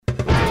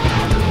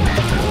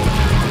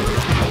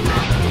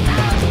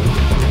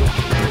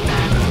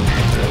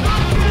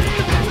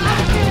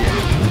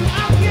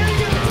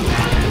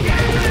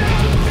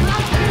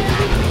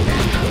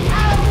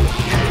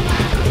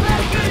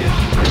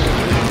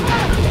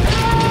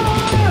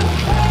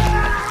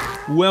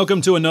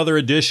Welcome to another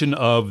edition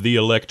of The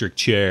Electric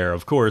Chair.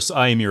 Of course,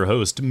 I am your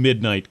host,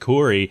 Midnight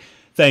Corey.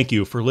 Thank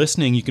you for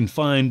listening. You can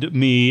find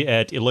me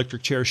at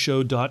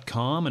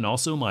electricchairshow.com and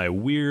also my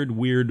weird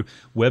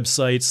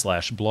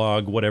website /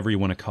 blog, whatever you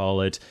want to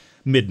call it,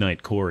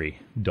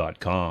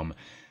 midnightcorey.com.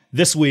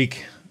 This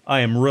week,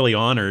 I am really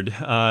honored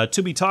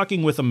to be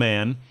talking with a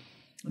man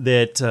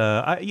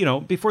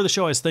that, before the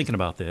show I was thinking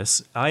about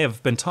this. I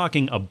have been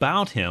talking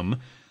about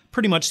him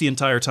pretty much the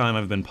entire time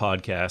I've been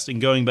podcasting,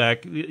 going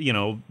back,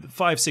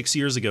 5-6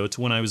 years ago to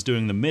when I was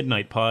doing the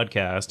Midnight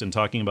podcast and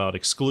talking about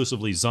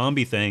exclusively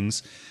zombie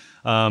things.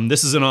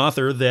 This is an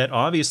author that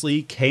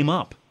obviously came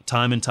up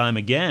time and time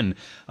again.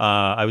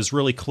 I was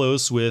really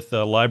close with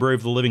Library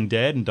of the Living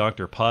Dead and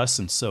Dr. Puss,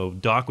 and so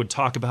Doc would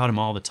talk about him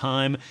all the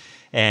time.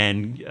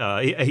 And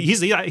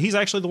he's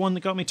actually the one that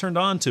got me turned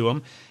on to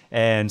him.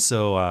 And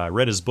so I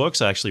read his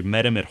books. I actually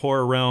met him at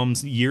Horror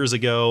Realms years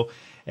ago.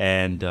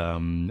 And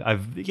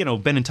I've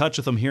been in touch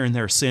with him here and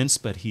there since,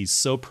 but he's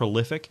so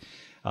prolific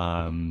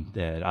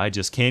that I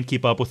just can't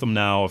keep up with him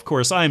now. Of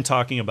course, I'm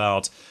talking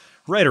about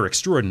writer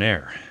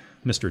extraordinaire,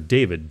 Mr.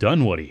 David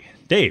Dunwoody.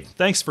 Dave,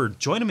 thanks for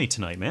joining me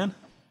tonight, man.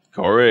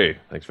 Corey,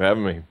 thanks for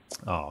having me.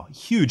 Oh,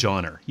 huge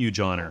honor.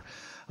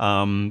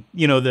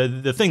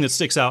 The thing that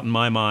sticks out in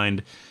my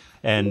mind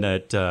and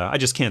that I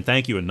just can't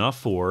thank you enough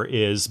for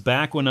is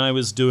back when I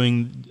was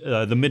doing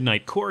the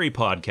Midnight Corey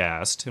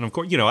podcast. And of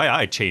course,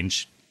 I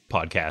change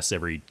podcasts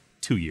every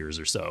 2 years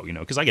or so,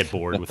 because I get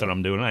bored with what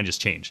I'm doing and I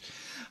just change.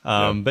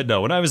 But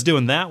no, when I was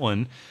doing that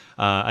one,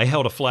 I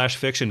held a flash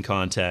fiction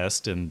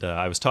contest and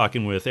I was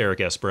talking with Eric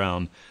S.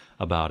 Brown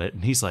about it.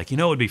 And he's like,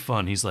 it'd be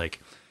fun. He's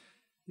like,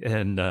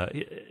 and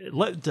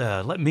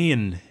let me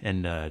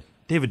and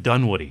David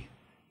Dunwoody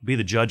be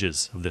the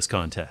judges of this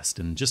contest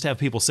and just have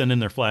people send in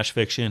their flash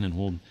fiction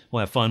and we'll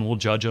have fun. We'll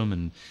judge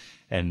them.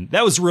 And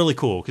that was really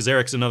cool because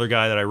Eric's another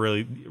guy that I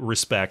really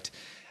respect.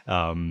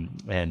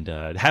 And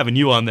having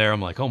you on there,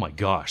 I'm like, oh my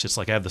gosh, it's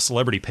like I have the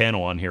celebrity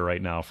panel on here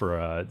right now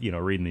for,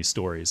 reading these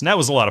stories. And that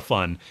was a lot of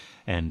fun.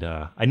 And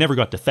I never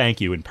got to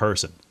thank you in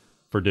person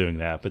for doing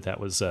that, but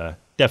that was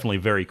definitely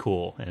very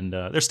cool. And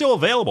they're still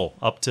available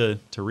up to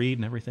read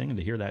and everything and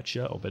to hear that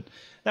show. But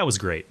that was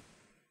great.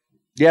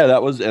 Yeah,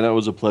 that was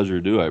a pleasure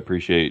to do. I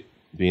appreciate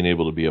being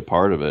able to be a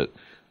part of it.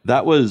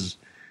 That was,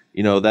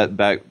 that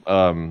back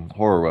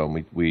Horror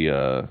Realm,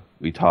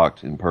 we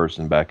talked in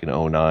person back in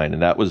 2009,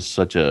 and that was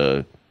such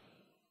a,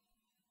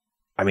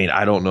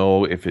 I don't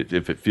know if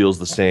it feels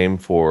the same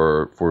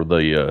for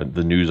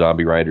the new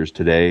zombie writers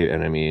today,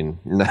 and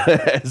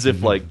as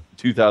if like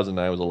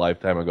 2009 was a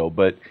lifetime ago,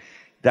 but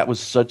that was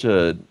such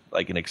an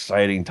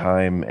exciting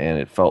time, and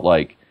it felt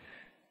like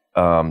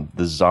the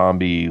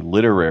zombie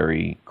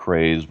literary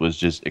craze was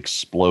just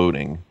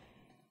exploding.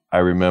 I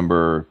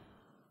remember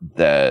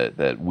that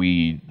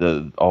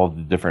all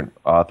the different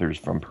authors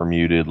from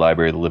Permuted,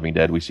 Library of the Living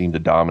Dead, we seemed to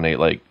dominate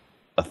like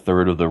a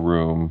third of the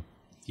room.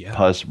 Yeah.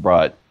 Puss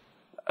brought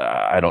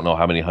I don't know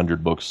how many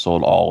 100 books,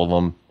 sold all of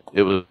them.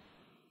 It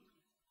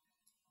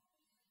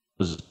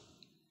was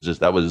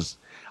just, that was,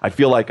 I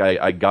feel like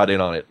I got in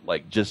on it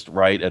like just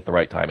right at the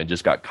right time and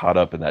just got caught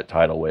up in that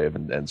tidal wave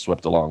and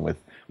swept along with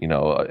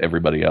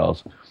everybody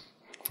else.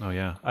 Oh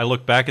yeah, I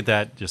look back at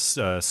that just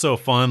so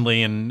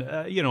fondly, and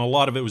a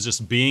lot of it was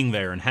just being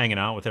there and hanging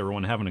out with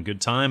everyone, having a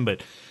good time.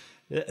 But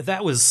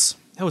that was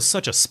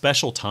such a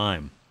special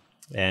time,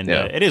 and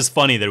it is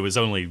funny that it was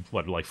only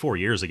 4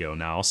 years ago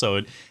now. So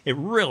it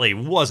really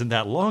wasn't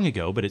that long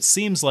ago. But it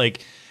seems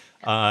like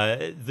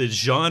the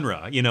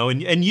genre,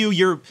 and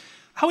you're.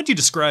 How would you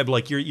describe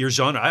like your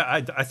genre?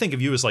 I think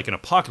of you as like an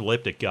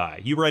apocalyptic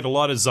guy. You write a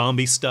lot of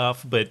zombie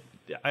stuff, but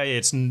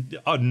it's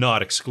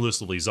not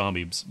exclusively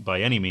zombies by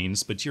any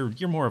means, but you're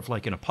more of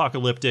like an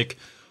apocalyptic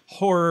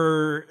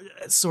horror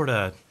sort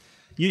of.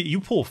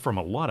 You pull from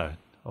a lot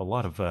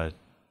of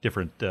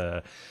different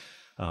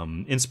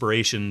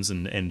inspirations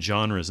and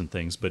genres and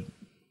things. But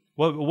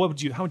how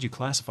would you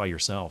classify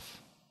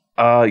yourself?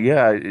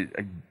 I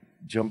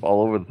jump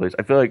all over the place.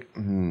 I feel like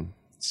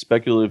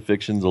speculative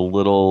fiction's a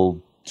little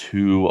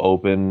too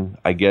open,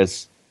 I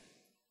guess.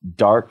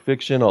 Dark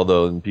fiction,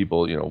 although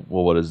people,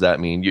 well, what does that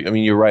mean?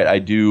 You're right. I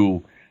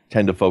do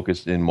tend to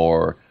focus in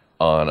more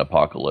on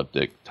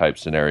apocalyptic type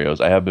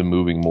scenarios. I have been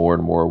moving more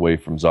and more away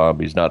from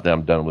zombies. Not that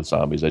I'm done with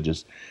zombies. I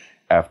just,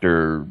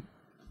 after,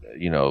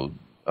 God,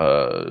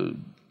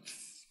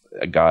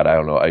 I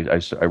don't know.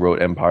 I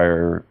wrote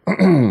Empire.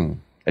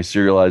 I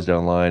serialized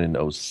online in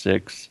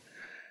 2006,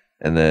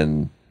 and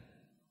then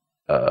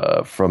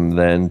from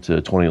then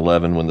to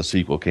 2011, when the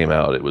sequel came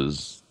out, it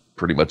was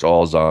pretty much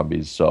all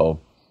zombies. So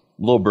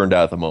a little burned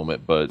out at the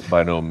moment, but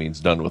by no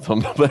means done with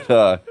them.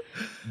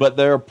 But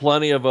there are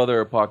plenty of other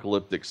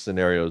apocalyptic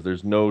scenarios.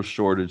 There's no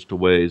shortage to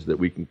ways that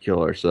we can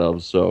kill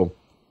ourselves. So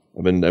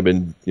I've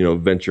been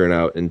venturing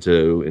out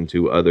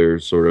into other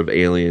sort of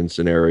alien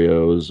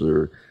scenarios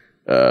or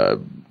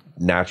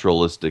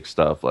naturalistic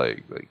stuff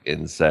like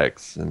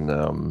insects,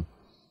 and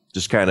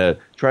just kind of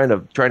trying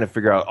to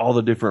figure out all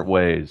the different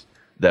ways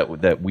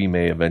that we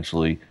may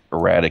eventually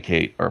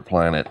eradicate our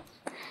planet.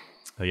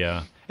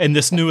 Yeah. And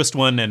this newest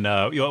one, and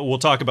we'll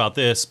talk about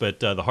this,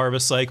 but the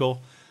Harvest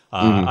Cycle,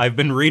 I've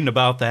been reading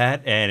about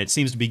that, and it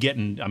seems to be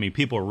getting, I mean,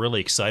 people are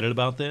really excited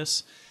about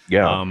this.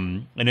 Yeah.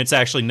 And it's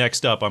actually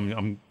next up.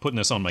 I'm putting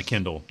this on my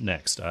Kindle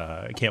next.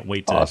 I can't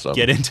wait to Awesome.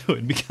 get into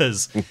it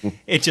because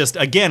it just,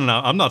 again,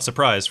 I'm not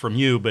surprised from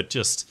you, but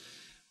just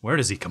where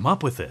does he come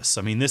up with this?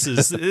 I mean, this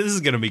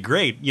is going to be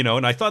great, you know.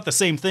 And I thought the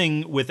same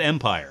thing with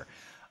Empire,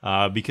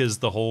 because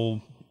the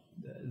whole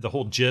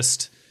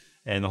gist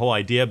and the whole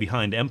idea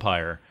behind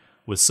Empire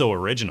was so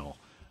original.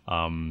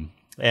 And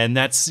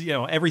that's, you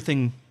know,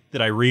 everything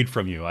that I read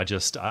from you.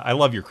 I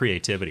love your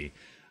creativity.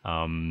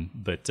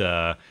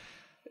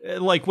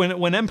 Like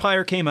when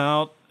Empire came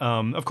out,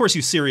 of course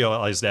you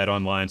serialized that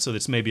online, so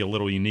that's maybe a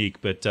little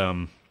unique. But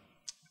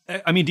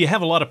I mean, do you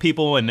have a lot of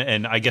people,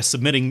 and I guess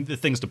submitting the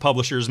things to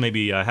publishers,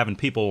 maybe having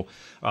people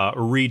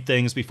read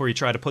things before you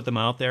try to put them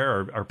out there,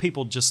 or are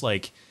people just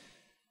like,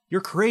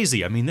 you're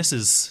crazy? I mean,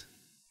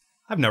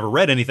 I've never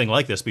read anything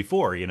like this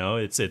before. You know,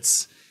 is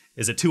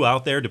it too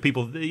out there? Do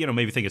people, you know,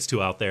 maybe think it's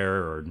too out there,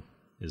 or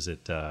is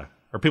it?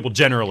 Are people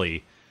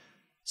generally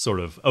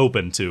sort of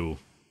open to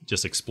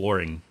just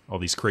exploring all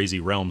these crazy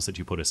realms that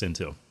you put us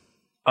into?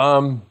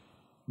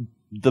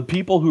 The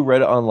people who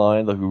read it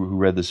online, who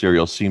read the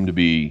serial, seem to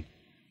be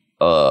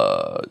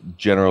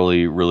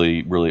generally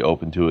really, really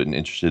open to it and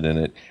interested in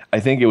it.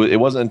 I think it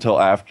wasn't until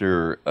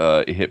after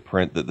it hit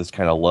print that this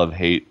kind of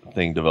love-hate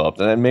thing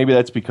developed. And maybe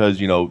that's because,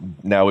 you know,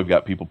 now we've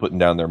got people putting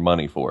down their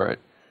money for it.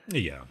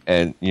 Yeah.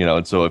 And, you know,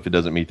 and so if it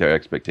doesn't meet their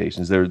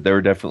expectations, there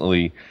are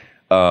definitely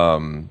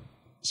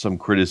some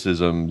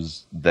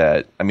criticisms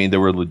that, I mean,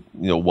 there were, you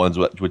know, ones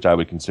which I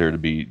would consider to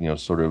be, you know,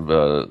 sort of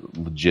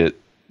legit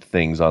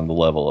things on the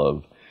level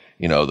of,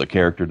 you know, the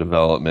character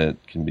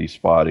development can be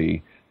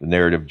spotty, the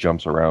narrative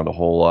jumps around a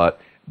whole lot,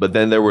 but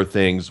then there were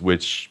things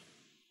which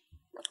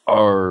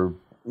are,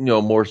 you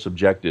know, more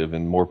subjective,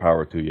 and more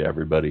power to you.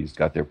 Everybody's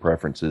got their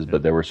preferences,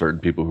 but there were certain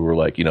people who were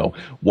like, you know,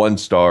 1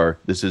 star,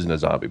 this isn't a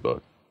zombie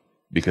book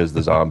because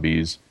the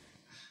zombies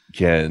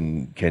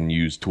can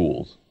use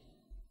tools.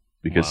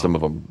 Because some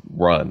of them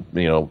run,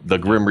 you know, the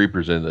Grim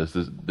Reaper's in this.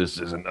 This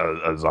isn't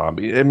a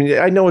zombie. I mean,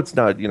 I know it's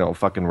not, you know,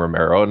 fucking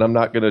Romero, and I'm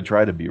not going to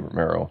try to be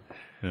Romero.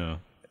 Yeah.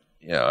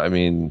 Yeah, I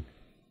mean,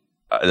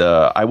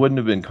 I wouldn't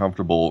have been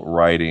comfortable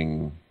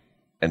writing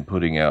and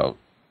putting out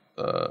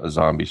a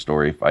zombie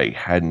story if I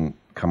hadn't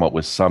come up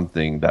with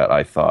something that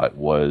I thought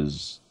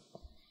was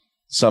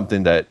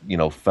something that, you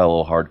know,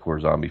 fellow hardcore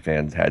zombie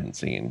fans hadn't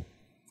seen.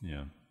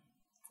 Yeah.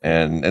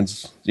 And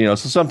you know,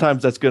 so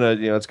sometimes that's gonna,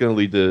 you know, it's gonna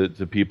lead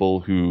to people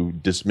who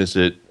dismiss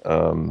it,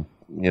 you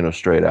know,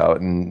 straight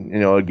out. And, you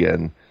know,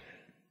 again,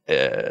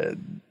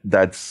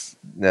 that's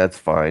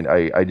fine.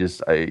 I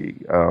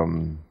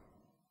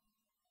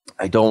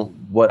don't,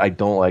 what I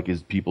don't like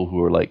is people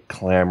who are like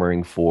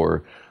clamoring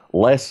for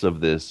less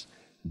of this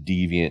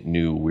deviant,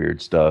 new,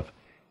 weird stuff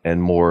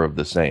and more of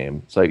the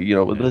same. It's like, you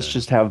know, let's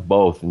just have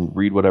both and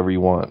read whatever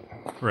you want.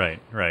 Right.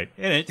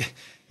 And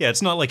yeah,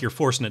 it's not like you're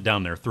forcing it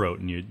down their throat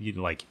and you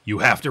like, you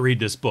have to read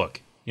this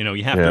book. You know,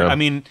 you have to. I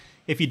mean,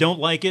 if you don't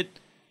like it,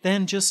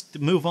 then just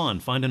move on.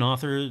 Find an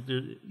author,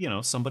 you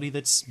know, somebody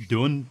that's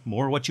doing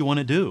more what you want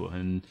to do.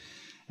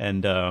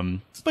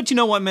 But you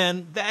know what,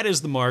 man? That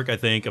is the mark, I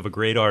think, of a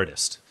great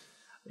artist.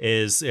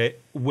 Is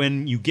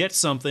when you get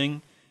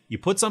something, you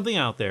put something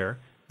out there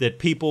that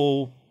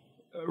people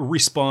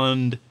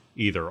respond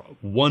either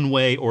one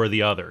way or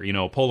the other, you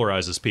know,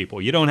 polarizes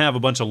people. You don't have a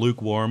bunch of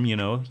lukewarm, you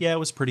know, yeah, it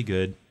was pretty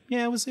good.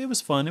 Yeah, it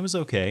was fun. It was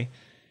okay.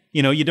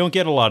 You know, you don't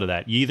get a lot of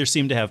that. You either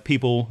seem to have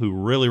people who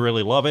really,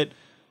 really love it,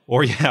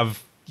 or you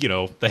have, you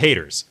know, the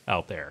haters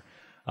out there.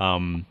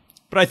 But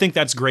I think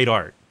that's great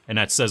art, and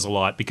that says a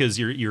lot because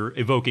you're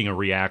evoking a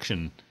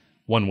reaction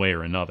one way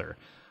or another.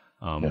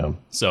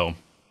 So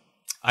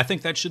I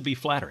think that should be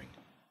flattering.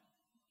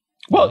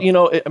 Well, you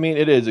know, I mean,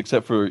 it is,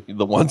 except for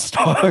the 1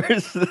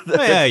 stars.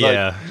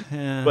 Yeah.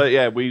 But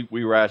yeah,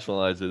 we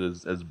rationalize it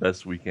as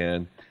best we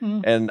can.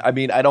 And I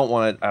mean, I don't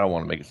want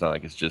to make it sound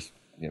like it's just,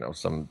 you know,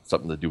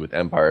 something to do with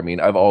Empire. I mean,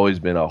 I've always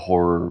been a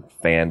horror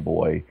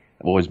fanboy.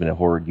 I've always been a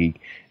horror geek,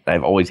 and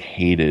I've always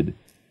hated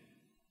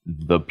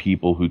the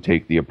people who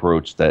take the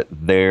approach that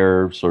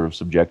their sort of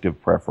subjective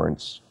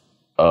preference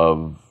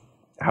of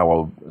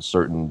how a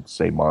certain,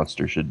 say,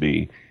 monster should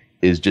be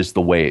is just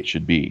the way it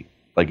should be.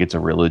 Like it's a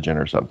religion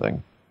or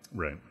something.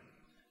 Right.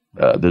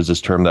 There's this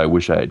term that I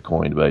wish I had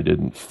coined, but I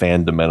didn't.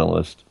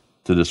 Fundamentalist,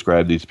 to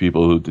describe these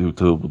people who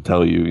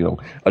tell you, you know,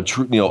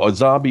 a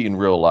zombie in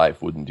real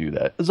life wouldn't do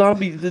that. A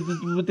zombie,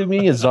 what do you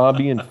mean a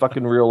zombie in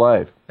fucking real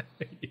life?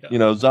 Yeah. You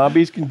know,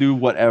 zombies can do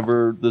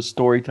whatever the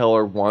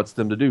storyteller wants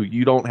them to do.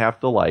 You don't have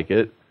to like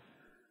it.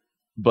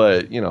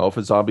 But, you know, if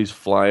a zombie's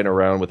flying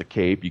around with a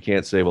cape, you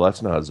can't say, well,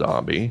 that's not a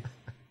zombie.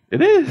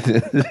 It is.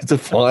 It's a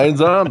flying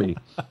zombie.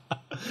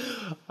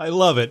 I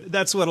love it.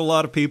 That's what a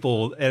lot of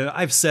people, and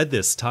I've said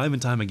this time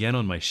and time again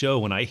on my show,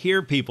 when I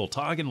hear people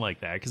talking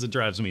like that, because it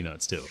drives me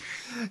nuts too.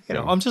 You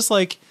know, I'm just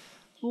like,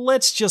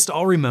 let's just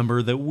all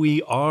remember that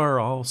we are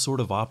all sort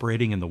of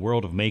operating in the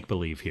world of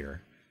make-believe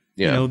here.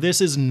 Yeah. You know,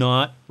 this is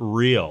not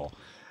real.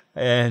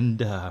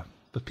 And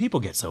But people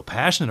get so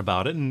passionate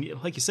about it,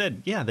 and like you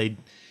said, yeah, they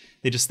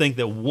just think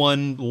that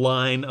one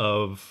line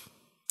of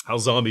how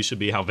zombies should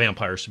be, how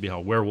vampires should be, how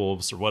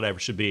werewolves or whatever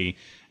should be,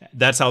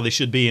 that's how they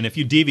should be. And if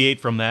you deviate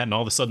from that and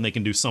all of a sudden they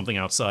can do something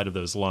outside of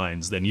those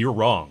lines, then you're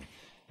wrong.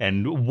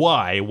 And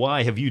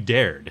why have you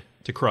dared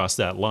to cross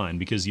that line?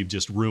 Because you've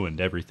just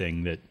ruined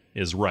everything that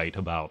is right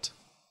about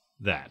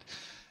that.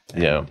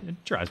 And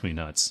it drives me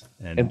nuts.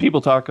 And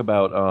people talk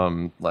about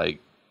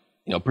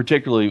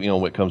particularly,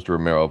 when it comes to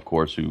Romero, of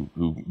course,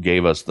 who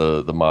gave us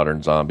the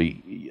modern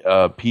zombie,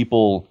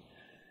 people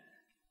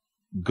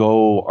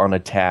go on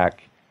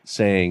attack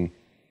saying,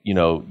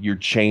 you're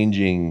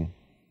changing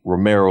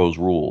Romero's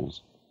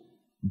rules.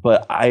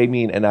 But I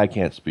mean, and I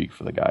can't speak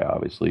for the guy,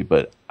 obviously,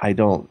 but I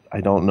don't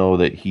know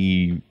that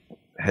he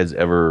has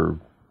ever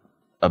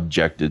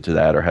objected to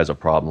that or has a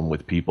problem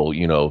with people,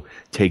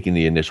 taking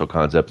the initial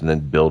concept and then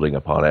building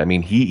upon it. I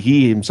mean,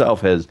 he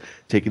himself has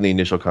taken the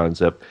initial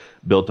concept,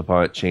 built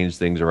upon it, changed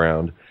things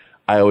around.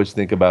 I always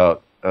think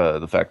about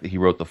the fact that he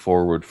wrote the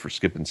foreword for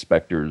Skip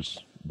Inspector's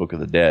Book of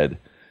the Dead,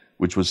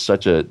 which was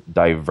such a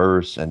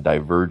diverse and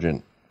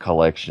divergent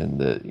collection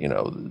that,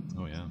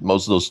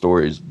 most of those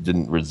stories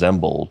didn't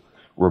resemble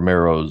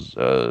Romero's,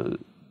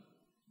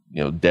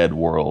 Dead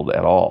World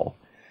at all.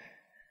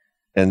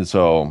 And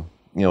so,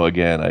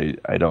 again,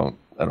 I don't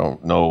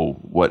know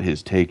what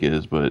his take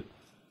is, but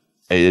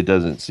it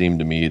doesn't seem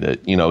to me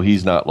that,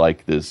 he's not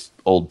like this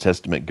Old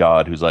Testament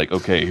God who's like,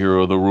 okay, here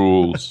are the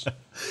rules.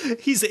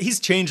 He's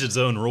changed his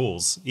own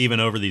rules even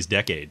over these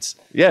decades.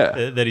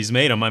 Yeah. That he's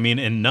made them. I mean,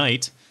 in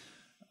Night,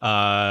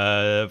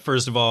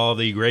 first of all,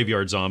 the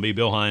graveyard zombie,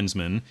 Bill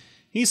Heinzman,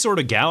 he's sort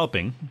of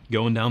galloping,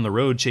 going down the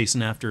road,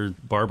 chasing after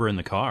Barbara in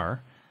the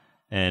car.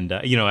 And,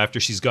 after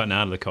she's gotten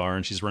out of the car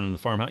and she's running the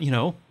farmhouse,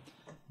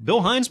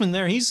 Bill Heinzman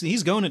there,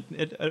 he's going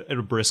at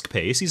a brisk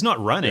pace. He's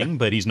not running,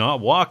 but he's not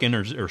walking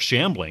or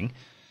shambling.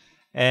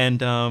 And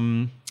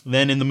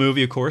then in the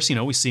movie, of course,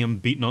 we see him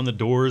beating on the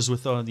doors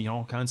with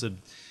all kinds of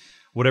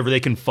whatever they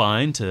can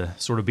find to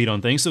sort of beat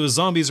on things. So his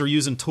zombies are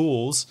using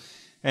tools.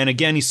 And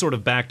again, he sort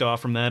of backed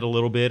off from that a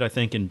little bit, I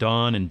think, in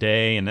Dawn and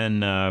Day. And then,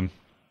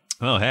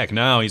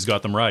 now he's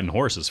got them riding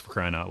horses, for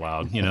crying out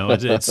loud.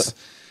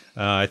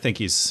 I think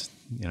he's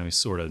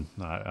sort of...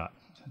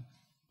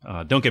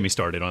 don't get me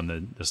started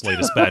on this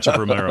latest batch of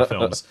Romero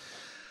films.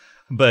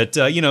 But,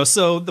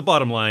 so the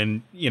bottom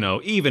line,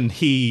 even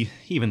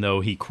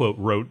though he, quote,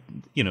 wrote,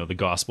 the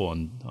gospel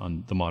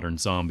on the modern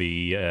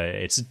zombie,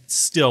 it's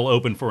still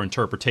open for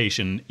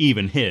interpretation,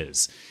 even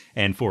his,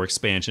 and for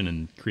expansion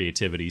and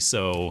creativity.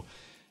 So,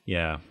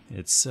 yeah,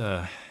 it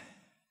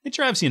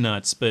drives you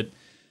nuts. But,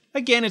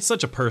 again, it's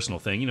such a personal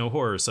thing.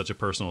 Horror is such a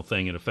personal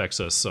thing. It affects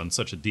us on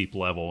such a deep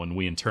level, and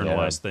we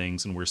internalize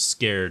things, and we're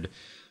scared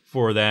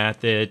for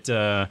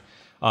that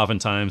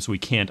oftentimes we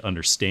can't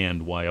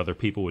understand why other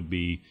people would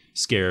be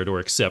scared or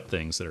accept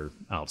things that are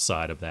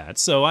outside of that.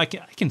 So I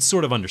can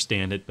sort of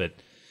understand it, but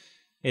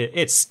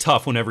it's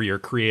tough whenever you're a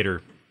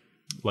creator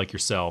like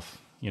yourself,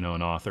 an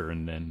author,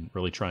 and then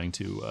really trying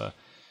to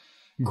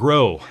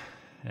grow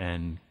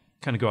and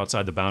kind of go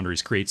outside the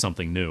boundaries, create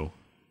something new,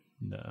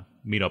 and,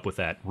 meet up with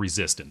that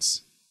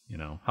resistance.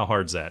 How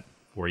hard's that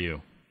for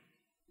you?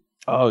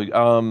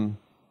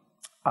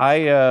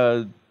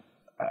 I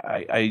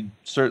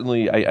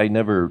certainly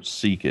never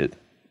seek it.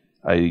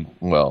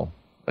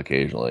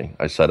 Occasionally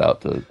I set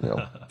out to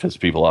piss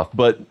people off,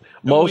 but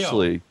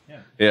mostly,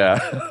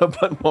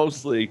 but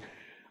mostly,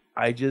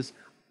 I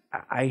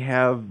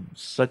have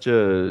such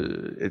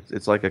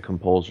it's like a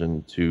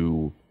compulsion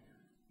to.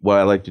 What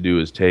I like to do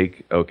is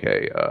take, we've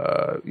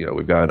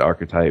got an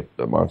archetype,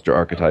 a monster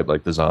archetype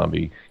like the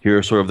zombie. Here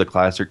are sort of the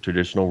classic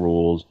traditional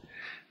rules.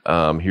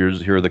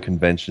 Here are the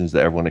conventions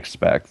that everyone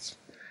expects,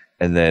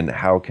 and then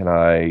how can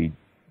I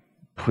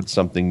put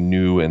something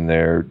new in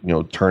there,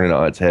 turn it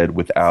on its head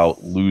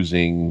without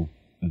losing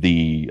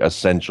the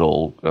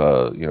essential,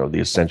 the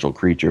essential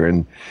creature.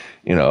 And,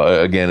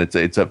 again,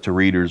 it's up to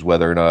readers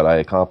whether or not I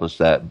accomplish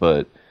that,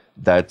 but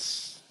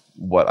that's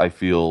what I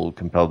feel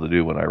compelled to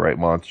do when I write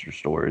monster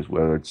stories,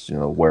 whether it's,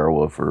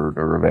 werewolf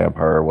or a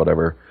vampire or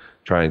whatever,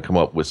 try and come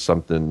up with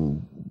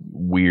something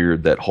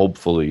weird that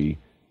hopefully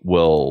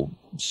will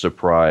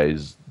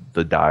surprise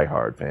the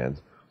diehard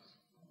fans.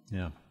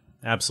 Yeah.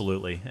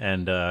 Absolutely.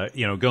 And,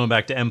 going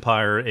back to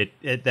Empire,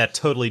 that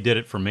totally did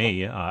it for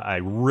me. I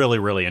really,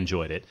 really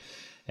enjoyed it.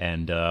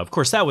 And, of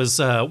course, that was,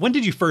 when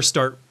did you first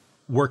start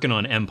working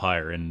on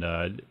Empire?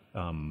 And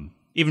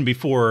even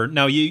before,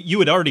 now you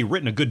had already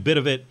written a good bit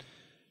of it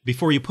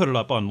before you put it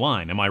up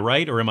online. Am I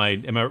right? Or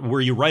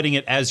were you writing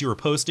it as you were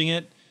posting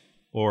it?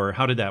 Or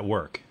how did that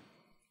work?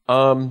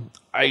 I'd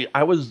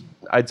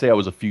say I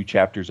was a few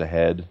chapters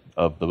ahead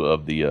of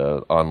the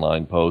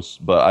online posts,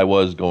 but I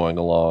was going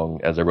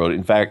along as I wrote it.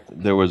 In fact,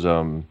 there was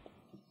I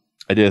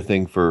did a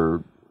thing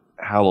for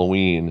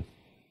Halloween,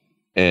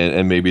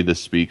 and maybe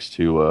this speaks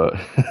to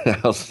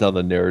how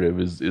the narrative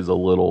is a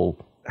little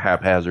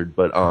haphazard,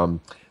 but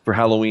for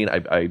Halloween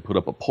I put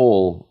up a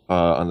poll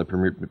on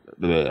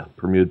the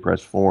Bermuda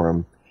Press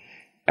forum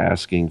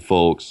asking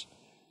folks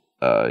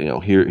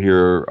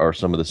here are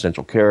some of the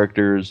central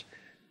characters.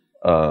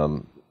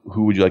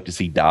 Who would you like to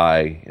see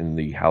die in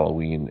the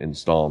Halloween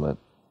installment?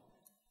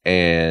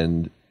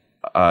 And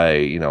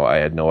I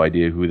had no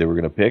idea who they were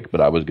going to pick, but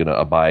I was going to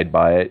abide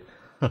by it.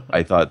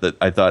 I thought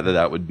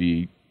that would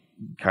be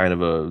kind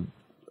of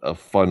a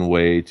fun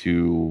way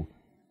to,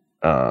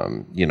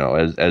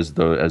 as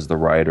the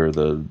writer,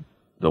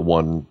 the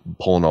one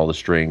pulling all the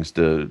strings,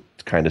 to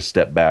kind of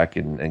step back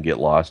and get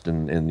lost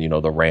in the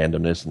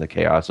randomness and the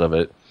chaos of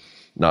it,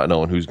 not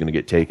knowing who's going to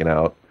get taken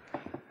out.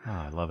 Oh,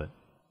 I love it.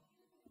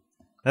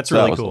 That's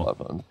really cool. That was a lot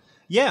of fun.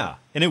 Yeah,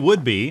 and it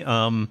would be.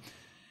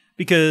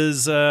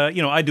 Because,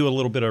 I do a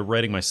little bit of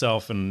writing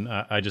myself, and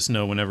I just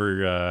know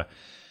whenever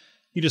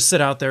you just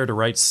sit out there to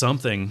write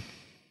something,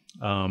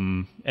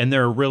 and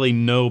there are really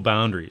no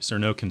boundaries or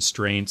no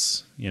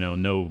constraints,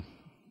 no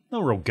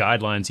real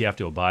guidelines you have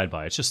to abide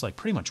by. It's just like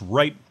pretty much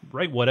write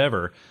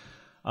whatever.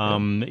 To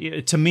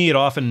me, it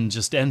often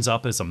just ends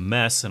up as a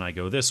mess, and I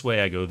go this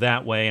way, I go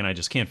that way, and I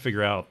just can't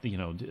figure out,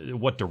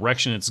 what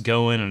direction it's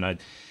going, and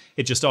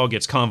it just all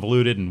gets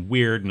convoluted and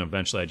weird, and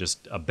eventually I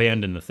just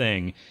abandon the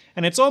thing.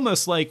 And it's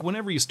almost like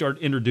whenever you start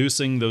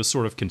introducing those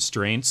sort of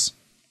constraints,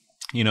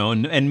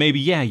 and maybe,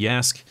 you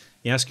ask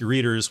your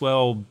readers,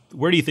 well,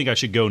 where do you think I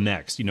should go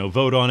next?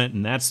 Vote on it,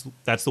 and that's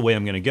the way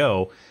I'm going to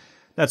go.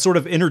 That sort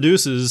of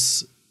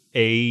introduces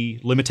a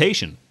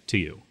limitation to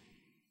you.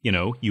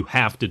 You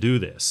have to do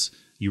this.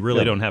 You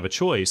really don't have a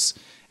choice.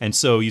 And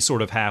so you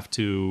sort of have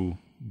to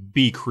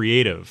be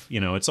creative.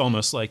 It's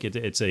almost like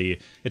it's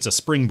a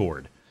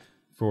springboard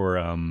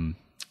for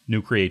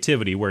new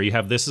creativity, where you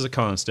have this as a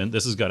constant,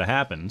 this has got to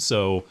happen,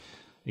 so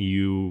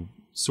you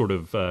sort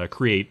of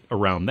create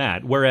around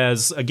that.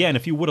 Whereas, again,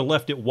 if you would have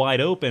left it wide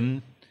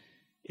open,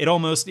 it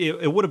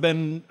would have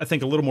been, I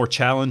think, a little more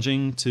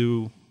challenging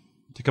to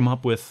come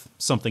up with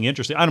something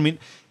interesting. I don't mean,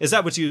 is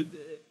that would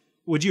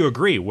you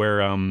agree,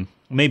 where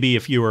maybe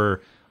if you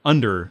were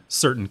under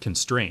certain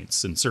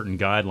constraints and certain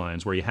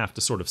guidelines where you have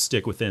to sort of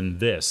stick within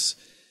this,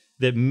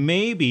 that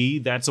maybe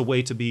that's a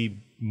way to be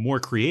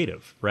more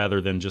creative rather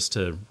than just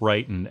to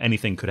write and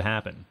anything could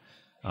happen.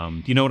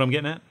 Do you know what I'm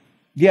getting at?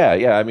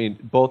 Yeah. I mean,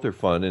 both are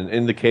fun. And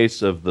in the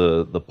case of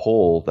the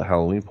poll, the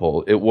Halloween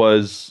poll, it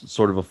was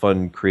sort of a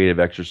fun creative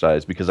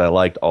exercise because I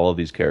liked all of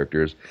these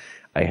characters.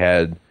 I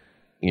had,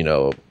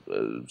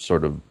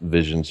 sort of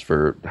visions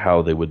for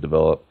how they would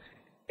develop.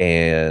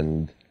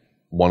 And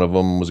one of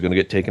them was going to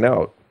get taken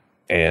out.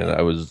 And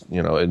I was,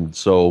 and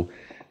so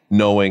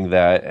knowing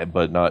that,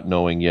 but not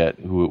knowing yet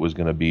who it was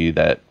going to be,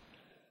 that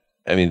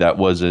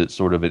was a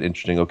sort of an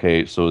interesting,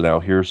 okay, so now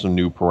here's some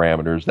new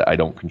parameters that I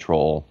don't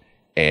control,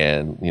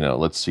 and,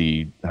 let's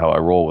see how I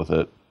roll with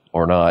it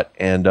or not.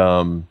 And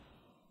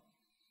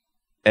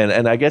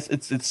I guess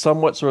it's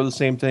somewhat sort of the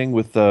same thing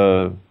with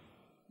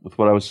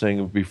what I was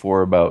saying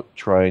before about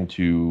trying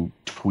to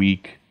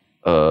tweak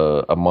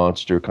a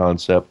monster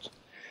concept.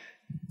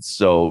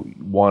 So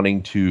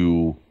wanting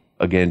to,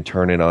 again,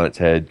 turn it on its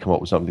head, come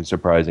up with something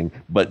surprising,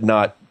 but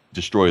not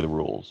destroy the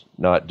rules,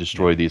 not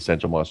destroy the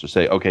essential monster.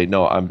 Say, okay,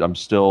 no, I'm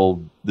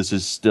still, this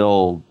is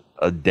still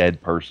a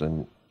dead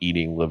person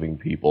eating living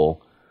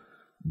people,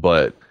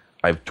 but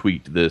I've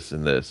tweaked this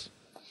and this.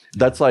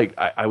 That's like,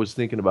 I was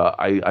thinking about,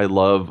 I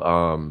love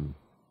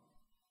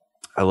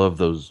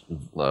those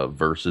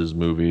versus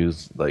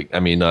movies. Like, I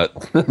mean, not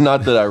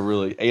that I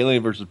really,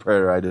 Alien versus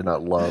Predator I did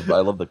not love, but I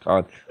love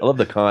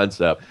the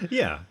concept.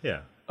 Yeah.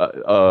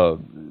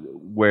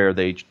 Where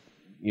they,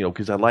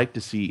 because I like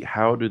to see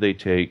how do they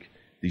take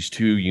these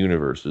two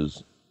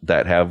universes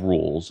that have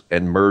rules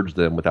and merge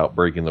them without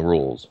breaking the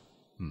rules.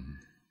 Mm-hmm.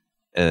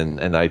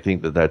 And I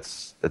think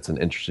that's an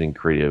interesting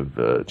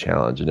creative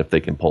challenge. And if they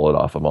can pull it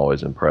off, I'm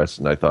always impressed.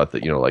 And I thought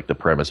that, like the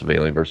premise of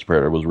Alien vs.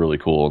 Predator was really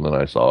cool. And then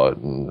I saw it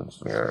and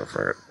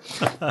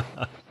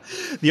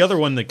The other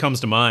one that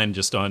comes to mind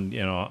just on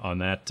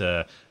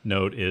that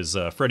note is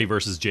Freddy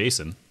versus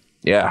Jason.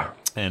 Yeah.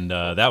 And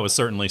that was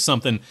certainly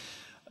something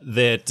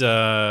that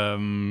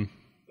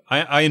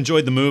I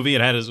enjoyed the movie.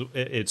 It had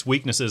its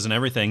weaknesses and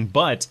everything,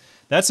 but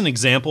that's an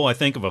example, I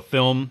think, of a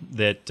film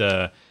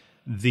that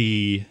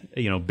the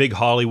big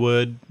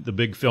Hollywood, the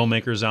big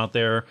filmmakers out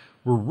there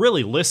were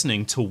really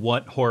listening to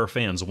what horror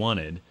fans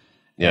wanted,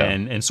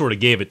 and sort of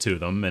gave it to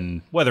them.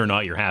 And whether or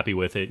not you're happy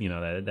with it,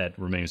 that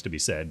remains to be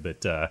said.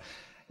 But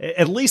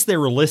at least they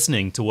were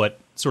listening to what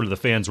sort of the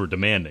fans were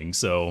demanding.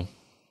 So,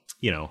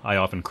 I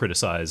often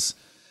criticize,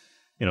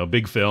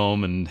 big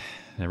film and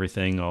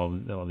everything,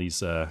 all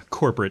these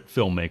corporate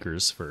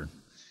filmmakers for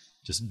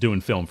just doing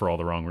film for all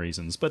the wrong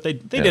reasons, but they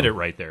did it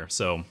right there.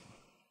 So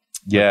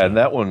yeah, and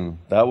that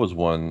was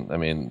one. I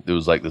mean, it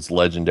was like this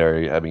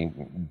legendary,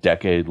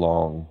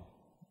 decade-long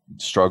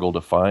struggle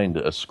to find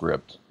a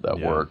script that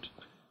worked.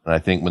 And I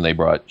think when they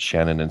brought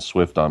Shannon and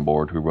Swift on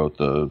board, who wrote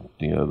the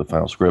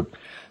final script,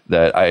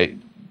 that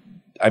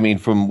I mean,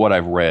 from what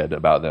I've read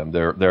about them,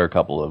 they're a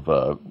couple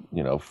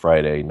of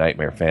Friday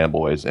Nightmare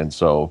fanboys, and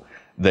so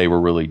they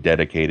were really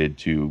dedicated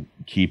to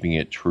keeping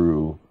it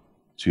true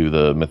to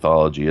the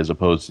mythology, as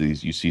opposed to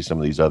these. You see some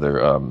of these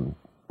other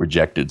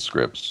rejected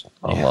scripts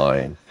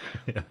online,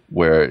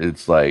 where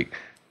it's like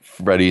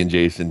Freddy and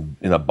Jason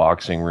in a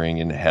boxing ring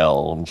in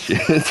hell and shit.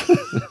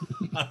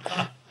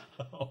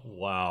 Oh,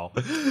 wow.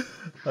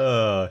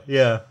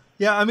 Yeah.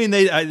 I mean,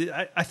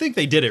 I think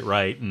they did it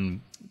right,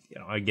 and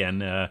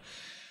again, it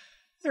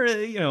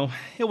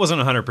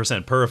wasn't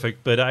 100%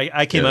 perfect, but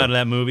I came out of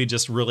that movie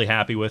just really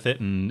happy with it,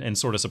 and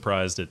sort of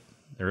surprised that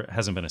there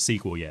hasn't been a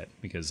sequel yet,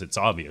 because it's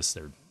obvious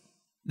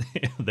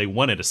they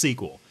wanted a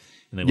sequel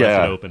and they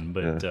left it open,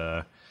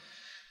 but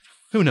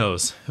who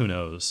knows?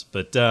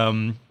 But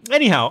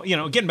anyhow,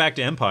 getting back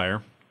to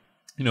Empire,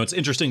 it's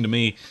interesting to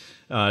me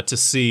to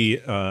see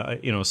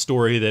a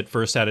story that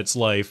first had its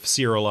life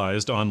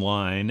serialized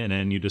online, and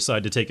then you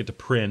decide to take it to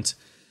print,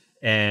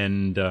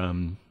 and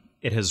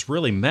it has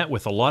really met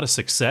with a lot of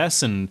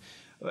success. And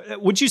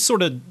would you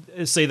sort of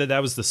say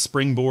that was the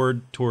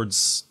springboard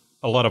towards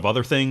a lot of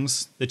other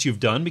things that you've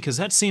done? Because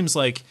that seems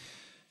like,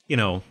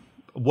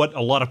 what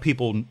a lot of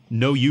people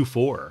know you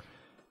for,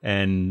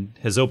 and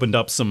has opened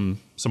up some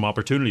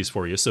opportunities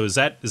for you. So is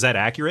that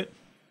accurate?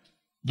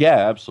 Yeah,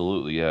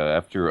 absolutely. Yeah,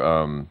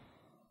 after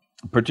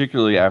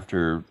particularly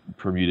after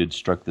Permuted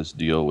struck this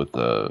deal with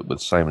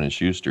Simon and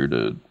Schuster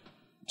to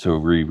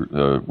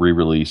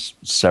re-release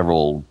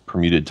several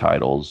Permuted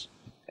titles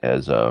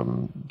as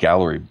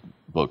gallery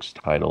books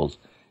titles,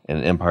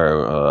 and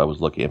Empire, I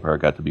was lucky Empire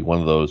got to be one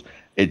of those.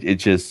 It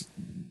just,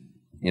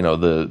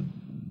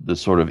 the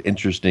sort of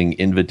interesting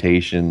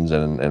invitations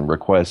and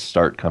requests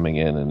start coming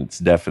in, and it's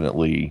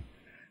definitely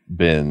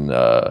been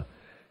that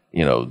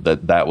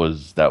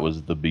was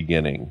the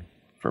beginning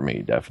for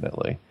me,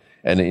 definitely.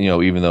 And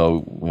even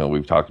though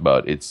we've talked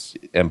about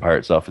Empire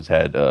itself has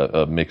had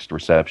a mixed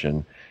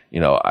reception,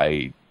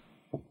 I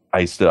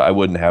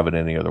wouldn't have it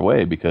any other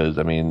way, because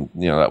that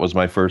was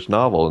my first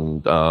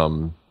novel,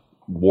 and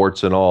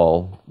warts and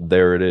all,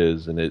 there it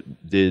is, and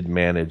it did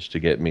manage to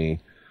get me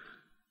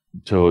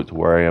to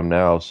where I am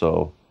now.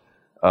 So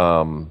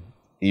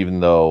even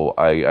though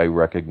I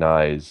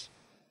recognize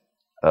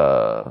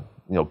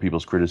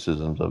people's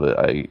criticisms of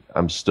it,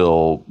 I'm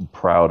still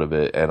proud of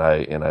it, and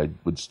I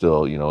would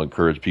still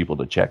encourage people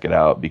to check it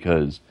out,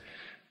 because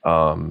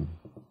the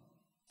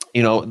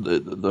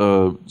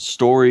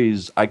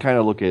stories, I kind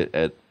of look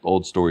at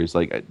old stories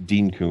like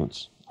Dean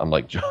Koontz. I'm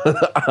like,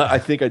 I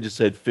think I just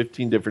said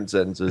 15 different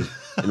sentences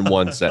in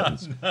one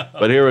sentence.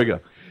 But here we go.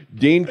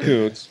 Dean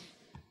Koontz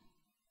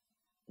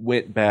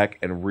went back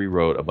and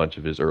rewrote a bunch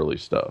of his early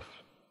stuff,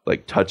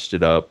 like touched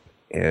it up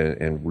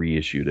and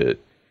reissued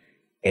it.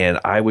 And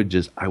I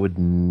would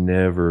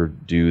never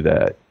do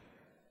that.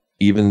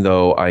 Even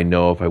though I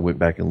know if I went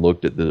back and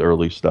looked at the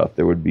early stuff,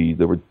 there would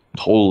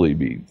totally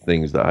be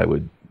things that I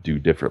would do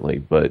differently.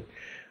 But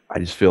I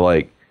just feel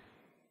like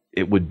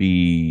it would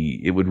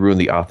ruin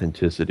the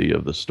authenticity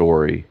of the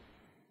story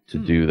to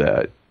do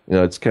that.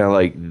 It's kind of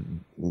like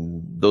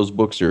those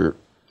books or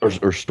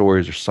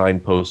stories are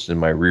signposts in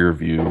my rear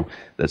view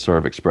that sort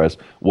of express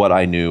what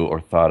I knew or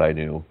thought I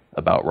knew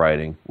about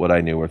writing, what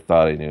I knew or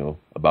thought I knew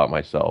about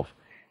myself.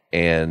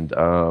 And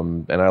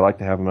I like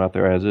to have them out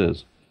there as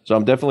is. So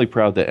I'm definitely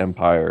proud that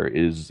Empire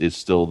is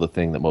still the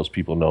thing that most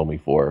people know me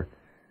for.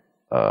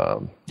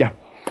 Yeah.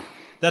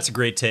 That's a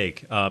great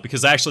take,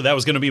 because actually that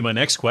was going to be my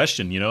next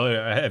question.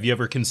 Have you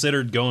ever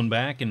considered going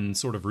back and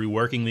sort of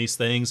reworking these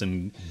things?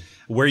 And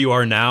where you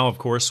are now, of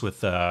course,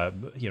 with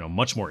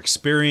much more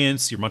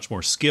experience, you're much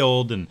more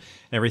skilled and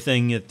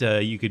everything,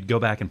 that you could go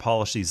back and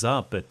polish these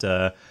up. But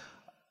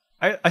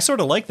I sort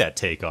of like that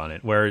take on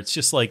it, where it's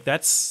just like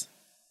that's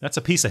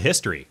a piece of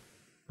history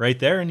right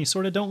there, and you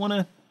sort of don't want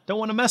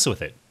to mess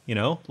with it.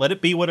 Let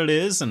it be what it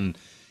is, and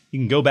you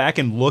can go back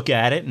and look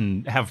at it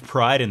and have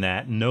pride in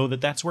that and know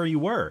that that's where you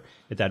were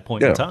at that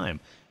point in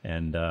time.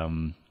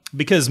 And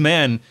because,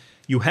 man,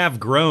 you have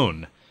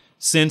grown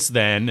since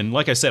then. And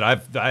like I said,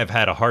 I've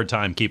had a hard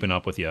time keeping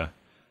up with you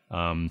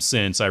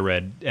since I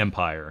read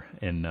Empire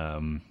in,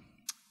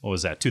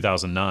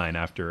 2009,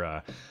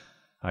 after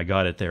I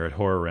got it there at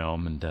Horror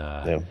Realm.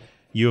 And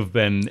you have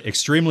been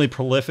extremely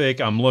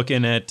prolific. I'm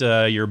looking at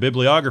your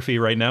bibliography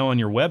right now on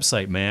your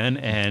website, man,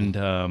 and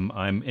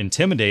I'm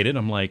intimidated.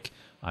 I'm like,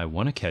 I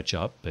want to catch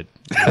up, but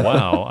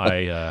wow,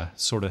 I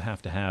sort of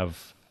have to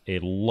have a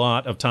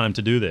lot of time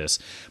to do this.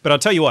 But I'll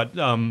tell you what,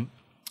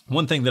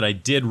 one thing that I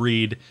did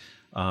read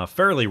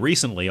fairly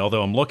recently,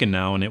 although I'm looking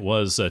now, and it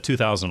was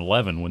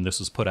 2011 when this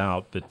was put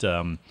out, but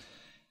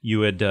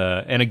you had,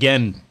 and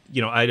again,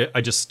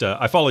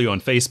 I follow you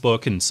on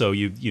Facebook, and so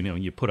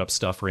you put up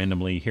stuff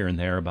randomly here and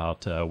there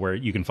about where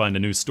you can find a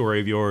new story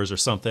of yours or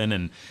something,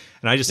 and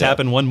I just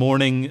happened one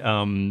morning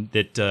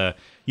that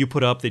you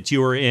put up that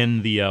you were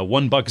in the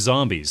 $1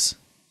 Zombies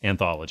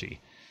anthology,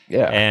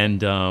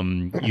 and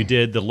you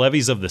did the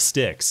Levies of the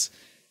Sticks,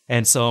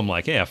 and so I'm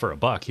like, yeah, for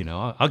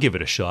 $1, I'll give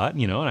it a shot,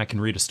 and I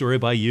can read a story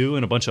by you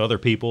and a bunch of other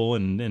people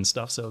and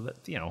stuff, so that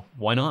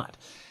why not?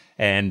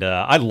 And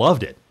I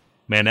loved it.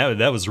 Man,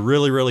 that was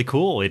really, really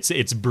cool.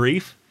 It's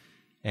brief,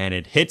 and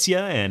it hits you,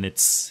 and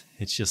it's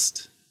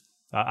just,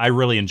 I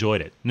really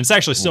enjoyed it. And it's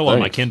actually still on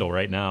my Kindle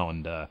right now,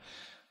 and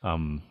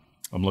I'm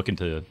looking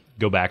to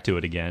go back to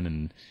it again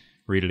and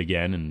read it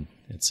again, and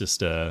it's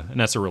just and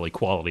that's a really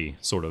quality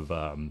sort of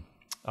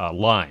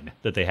line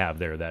that they have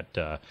there. That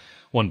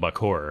 $1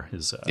 horror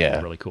is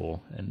really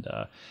cool. And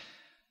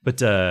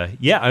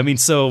I mean,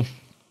 so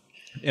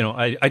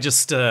I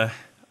just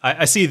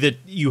I see that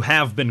you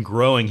have been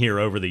growing here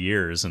over the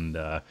years, and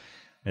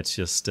it's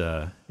just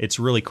it's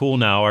really cool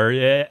now.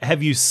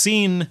 Have you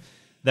seen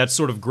that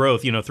sort of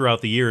growth,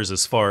 throughout the years,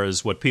 as far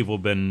as what people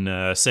have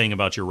been saying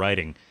about your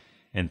writing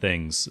and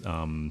things?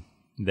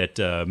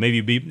 That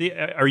maybe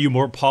are you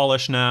more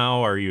polished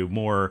now? Are you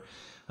more?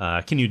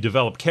 Can you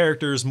develop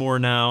characters more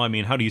now? I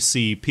mean, how do you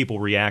see people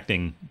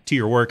reacting to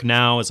your work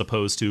now, as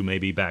opposed to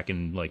maybe back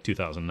in like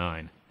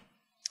 2009?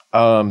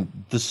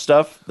 The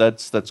stuff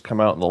that's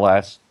come out in the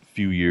last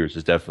few years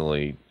has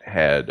definitely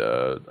had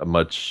a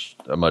much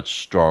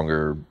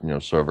stronger,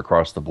 sort of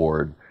across the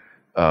board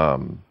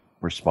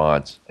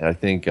response. And I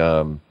think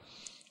I'm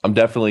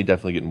definitely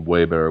getting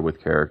way better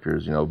with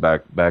characters.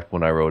 Back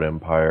when I wrote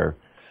Empire,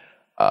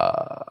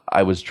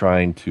 I was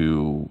trying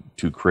to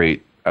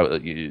create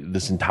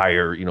this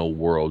entire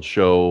world,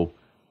 show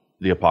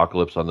the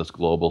apocalypse on this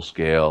global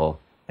scale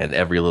and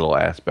every little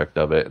aspect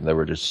of it. And there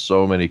were just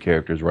so many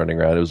characters running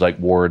around. It was like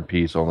War and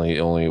Peace, only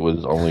it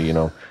was only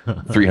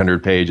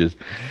 300 pages.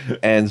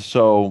 And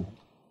so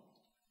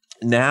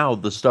now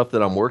the stuff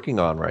that I'm working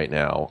on right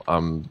now,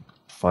 I'm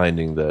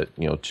finding that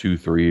 2,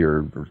 3,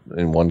 or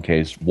in one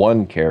case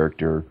one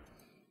character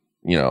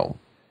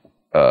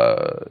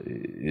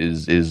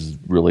is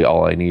really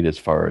all I need as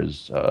far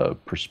as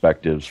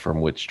perspectives from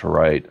which to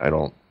write. I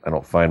don't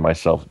find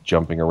myself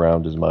jumping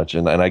around as much,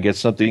 and I guess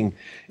something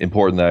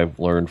important that I've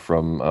learned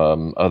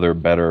from other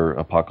better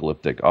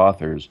apocalyptic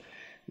authors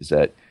is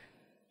that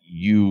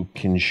you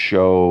can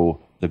show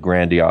the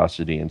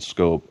grandiosity and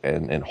scope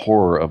and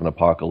horror of an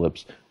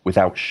apocalypse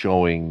without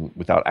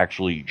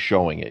actually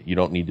showing it. You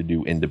don't need to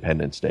do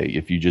Independence Day.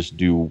 If you just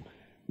do,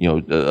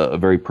 a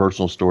very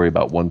personal story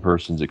about one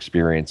person's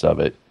experience of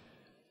it,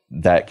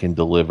 that can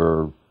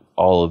deliver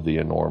all of the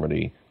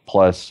enormity.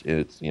 Plus,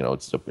 it's in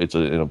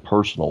a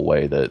personal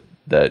way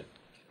that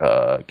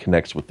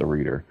connects with the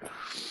reader.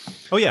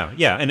 Oh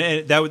yeah, and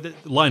that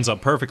lines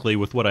up perfectly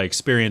with what I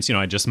experienced.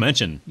 I just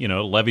mentioned,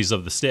 Levies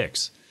of the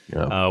Styx,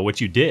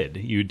 which you did.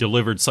 You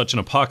delivered such an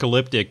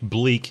apocalyptic,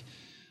 bleak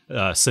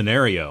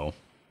scenario,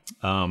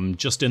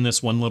 just in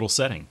this one little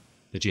setting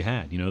that you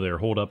had. They were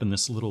holed up in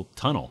this little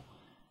tunnel,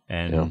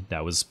 and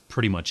that was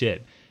pretty much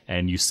it.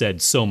 And you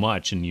said so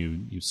much, and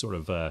you sort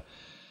of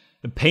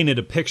painted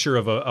a picture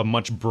of a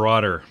much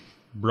broader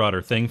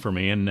thing for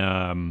me. And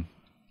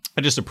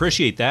I just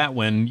appreciate that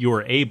when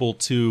you're able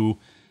to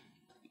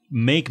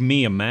make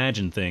me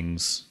imagine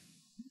things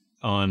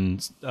on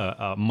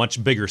a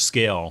much bigger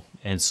scale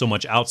and so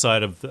much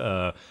outside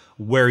of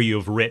where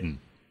you've written.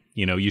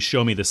 You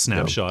show me the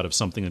snapshot of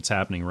something that's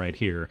happening right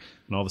here,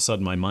 and all of a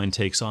sudden my mind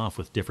takes off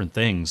with different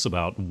things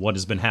about what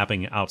has been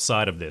happening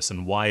outside of this,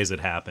 and why has it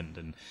happened,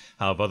 and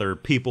how have other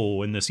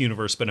people in this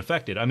universe been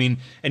affected. I mean,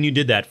 and you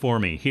did that for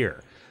me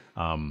here,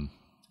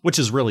 which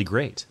is really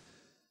great.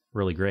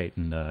 Really great.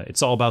 And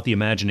it's all about the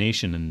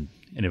imagination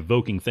and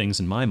evoking things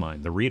in my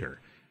mind, the reader.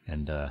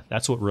 And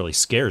that's what really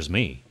scares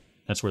me.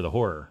 That's where the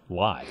horror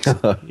lies,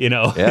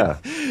 Yeah.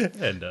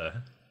 And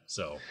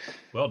so,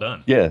 well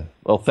done. Yeah.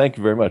 Well, thank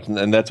you very much.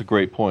 And that's a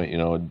great point.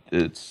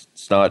 It's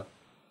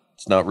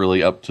not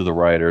really up to the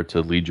writer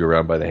to lead you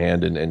around by the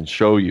hand and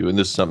show you. And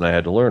this is something I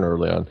had to learn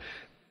early on,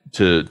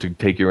 to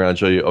take you around and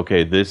show you,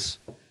 okay, this,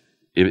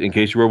 in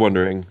case you were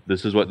wondering,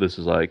 this is what this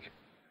is like.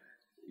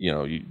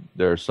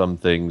 There are some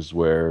things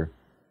where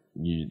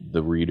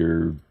the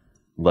reader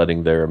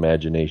letting their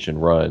imagination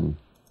run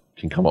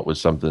can come up with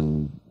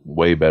something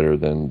way better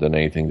than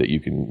anything that you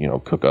can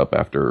cook up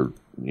after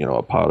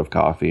a pot of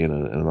coffee and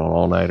an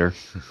all-nighter.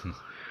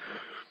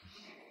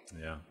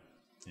 Yeah.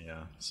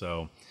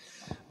 So,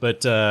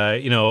 but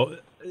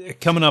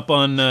coming up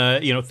on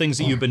things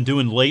that you've been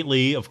doing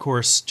lately, of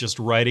course, just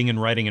writing, and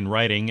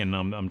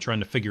I'm trying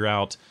to figure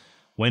out,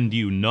 when do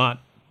you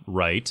not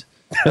write?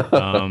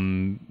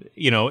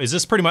 Is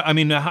this pretty much, I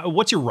mean,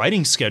 what's your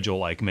writing schedule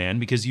like, man?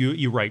 Because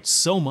you write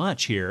so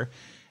much here.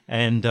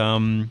 And,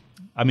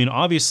 I mean,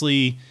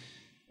 obviously,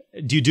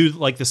 do you do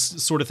like this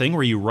sort of thing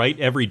where you write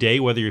every day,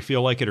 whether you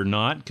feel like it or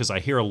not? Because I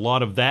hear a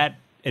lot of that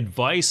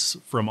advice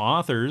from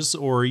authors.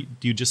 Or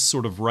do you just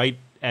sort of write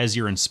as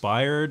you're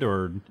inspired,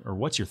 or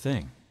what's your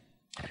thing?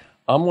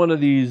 I'm one of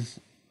these,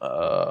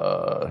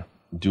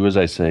 do as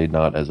I say,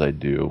 not as I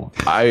do.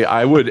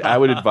 I would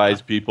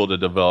advise people to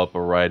develop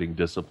a writing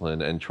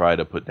discipline and try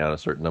to put down a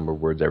certain number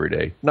of words every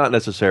day. Not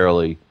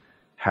necessarily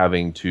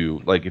having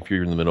to, like, if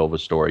you're in the middle of a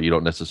story, you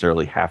don't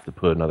necessarily have to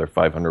put another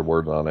 500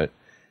 words on it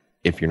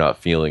if you're not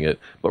feeling it,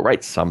 but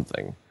write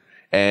something.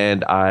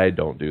 And I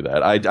don't do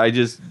that. I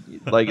just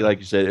like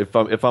you said,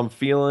 if I'm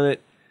feeling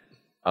it,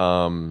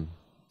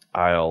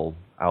 I'll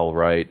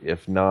write.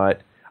 If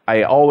not,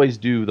 I always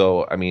do,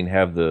 though. I mean,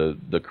 have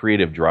the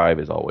creative drive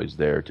is always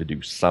there to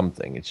do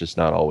something. It's just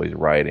not always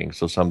writing.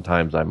 So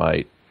sometimes I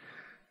might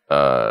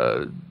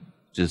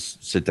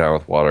just sit down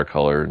with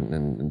watercolor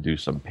and do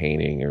some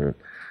painting, or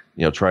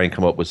try and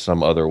come up with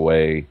some other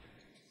way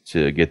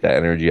to get that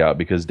energy out.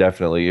 Because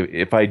definitely,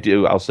 if I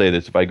do, I'll say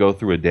this: if I go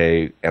through a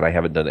day and I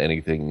haven't done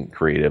anything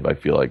creative, I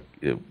feel like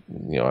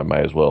I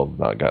might as well have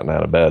not gotten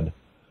out of bed.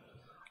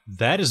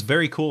 That is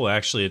very cool,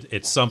 actually.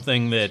 It's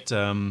something that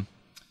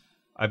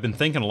I've been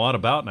thinking a lot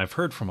about, and I've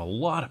heard from a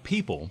lot of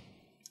people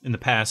in the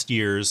past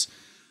years.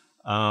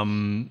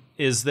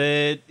 Is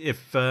that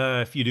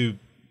if you do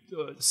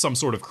some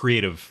sort of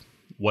creative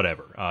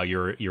whatever,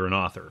 you're an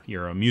author,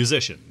 you're a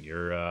musician,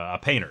 you're a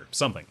painter,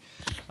 something,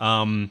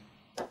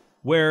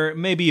 where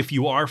maybe if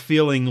you are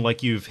feeling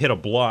like you've hit a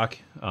block,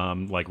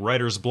 like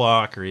writer's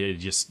block, or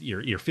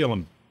you're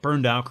feeling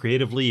burned out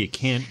creatively, you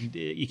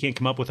can't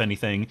come up with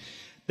anything,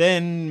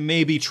 then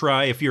maybe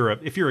try, if you're a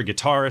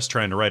guitarist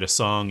trying to write a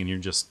song and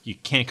you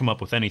can't come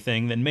up with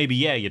anything, then maybe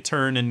you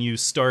turn and you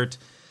start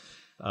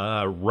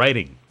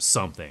writing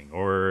something,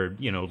 or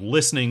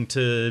listening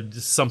to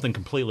something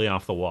completely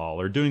off the wall,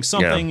 or doing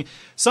something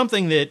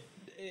that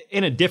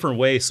in a different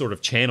way sort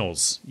of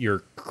channels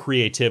your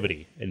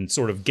creativity and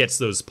sort of gets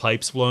those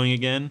pipes flowing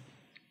again.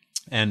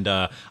 And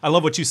I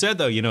love what you said,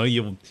 though.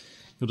 You'll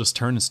just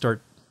turn and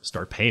start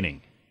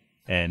painting,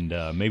 and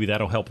maybe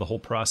that'll help the whole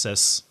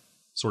process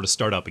sort of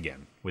start up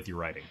again with your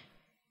writing.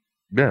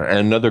 Yeah, and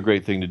another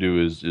great thing to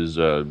do is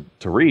to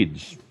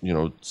read.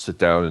 Sit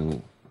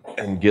down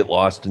and get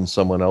lost in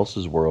someone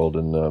else's world.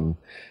 And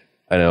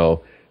I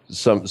know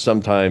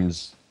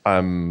sometimes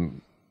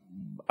I'm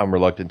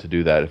reluctant to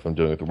do that if I'm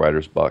doing it with the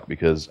writer's block,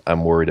 because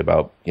I'm worried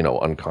about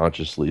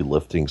unconsciously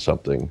lifting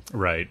something.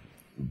 Right.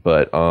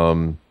 But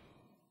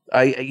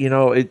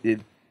it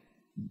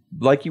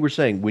like you were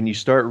saying, when you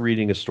start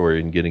reading a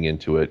story and getting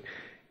into it,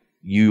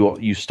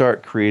 you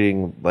start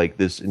creating like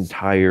this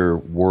entire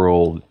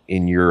world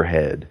in your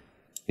head,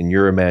 in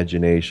your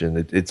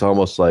imagination. It's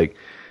almost like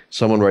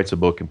someone writes a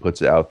book and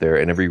puts it out there,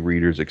 and every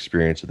reader's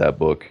experience of that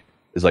book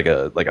is like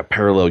a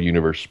parallel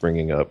universe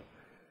springing up,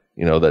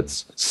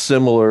 that's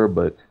similar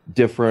but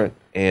different.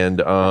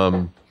 And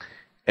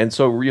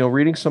so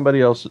reading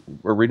somebody else,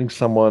 or reading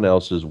someone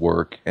else's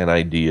work and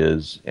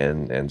ideas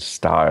and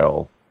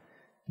style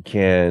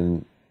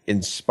can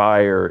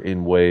inspire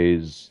in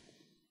ways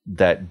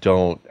that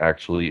don't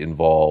actually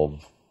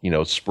involve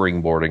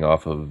springboarding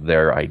off of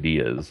their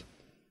ideas.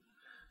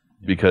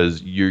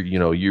 Because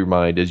your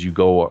mind, as you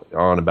go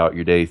on about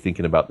your day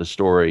thinking about the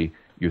story,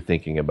 you're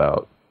thinking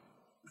about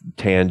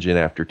tangent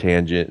after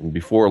tangent, and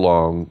before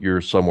long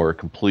you're somewhere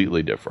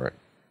completely different.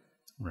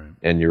 Right.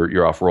 And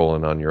you're off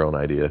rolling on your own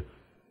idea.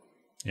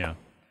 Yeah.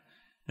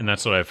 And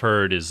that's what I've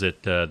heard, is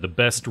that the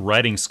best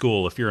writing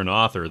school, if you're an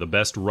author, the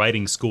best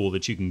writing school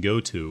that you can go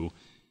to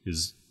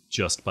is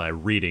just by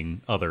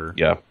reading other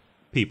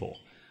people.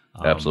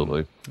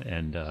 Absolutely.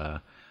 And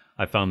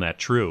I found that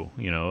true.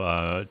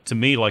 To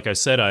me, like I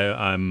said,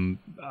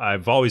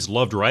 I've always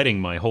loved writing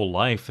my whole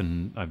life,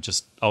 and I've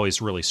just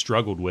always really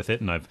struggled with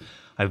it. And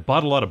I've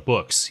bought a lot of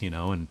books,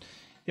 and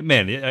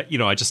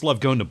I just love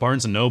going to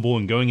Barnes and Noble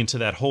and going into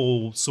that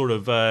whole sort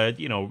of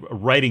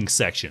writing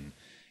section,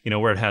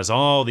 where it has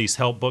all these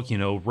help books.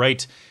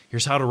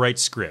 Here's how to write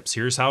scripts,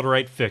 here's how to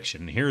write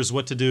fiction, here's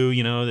what to do,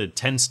 the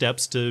 10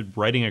 steps to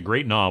writing a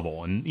great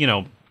novel, and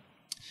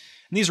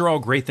and these are all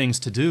great things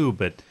to do,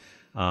 but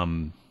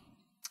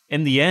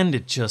in the end,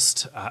 it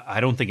just, I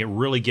don't think it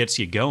really gets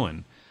you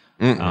going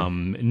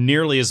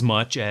nearly as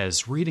much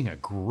as reading a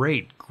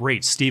great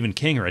Stephen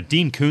King or a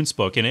Dean Koontz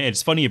book. And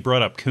it's funny you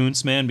brought up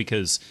Koontz, man,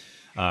 because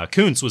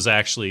Koontz was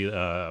actually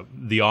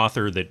the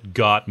author that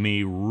got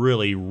me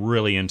really,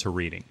 really into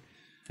reading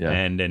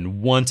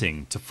and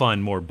wanting to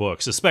find more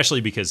books,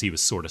 especially because he was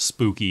sort of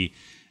spooky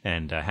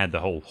and had the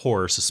whole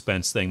horror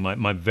suspense thing.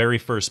 My very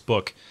first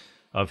book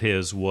of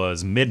his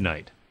was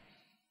Midnight.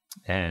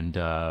 And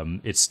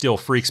it still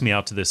freaks me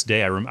out to this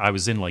day. I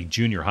was in like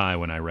junior high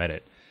when I read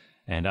it,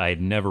 and I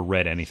had never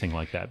read anything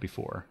like that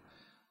before.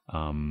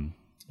 And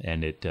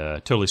it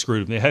totally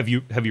screwed me. Have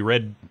you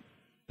read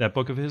that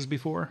book of his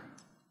before?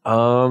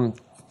 I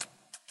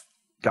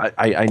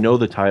know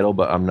the title,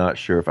 but I'm not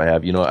sure if I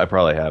have. I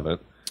probably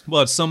haven't.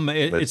 Well,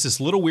 it's this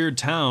little weird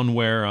town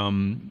where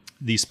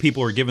these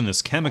people are given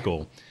this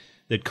chemical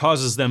that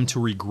causes them to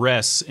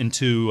regress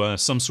into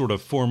some sort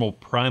of formal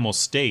primal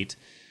state,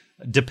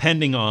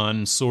 depending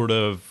on sort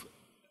of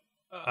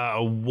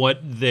what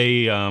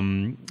they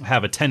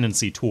have a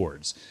tendency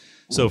towards.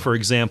 So, for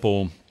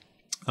example,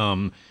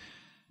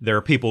 there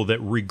are people that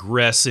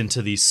regress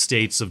into these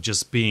states of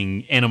just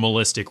being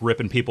animalistic,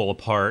 ripping people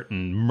apart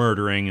and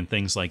murdering and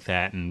things like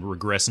that, and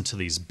regress into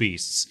these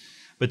beasts.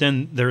 But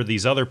then there are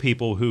these other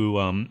people who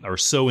are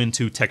so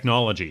into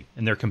technology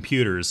and their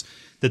computers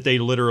that they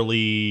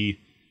literally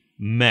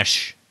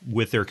mesh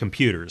with their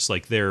computers,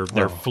 like their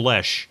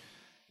flesh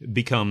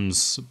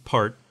becomes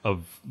part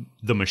of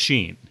the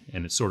machine,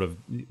 and it sort of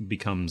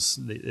becomes,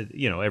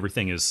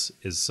 everything is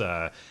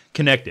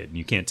connected, and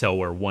you can't tell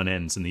where one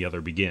ends and the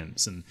other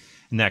begins, and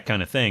that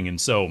kind of thing. And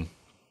so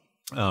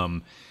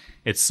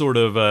it's sort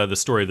of the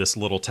story of this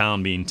little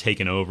town being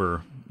taken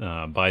over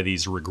by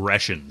these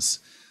regressions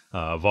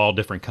of all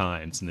different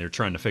kinds, and they're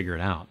trying to figure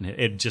it out. And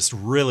it just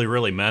really,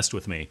 really messed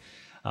with me.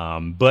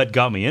 but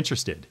got me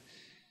interested.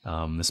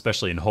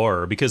 Especially in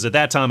horror, because at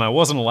that time I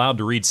wasn't allowed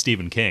to read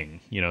Stephen King.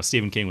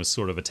 Stephen King was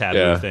sort of a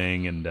taboo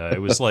thing, and it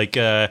was like,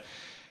 late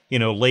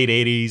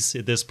 80s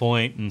at this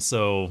point, and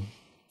so,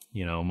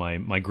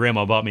 my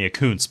grandma bought me a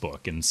Kuntz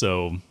book, and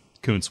so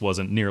Kuntz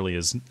wasn't nearly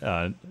as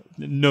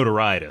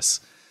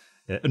notorietous.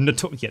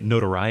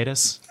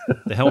 Notorietous?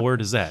 The hell word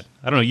is that?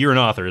 I don't know. You're an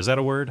author. Is that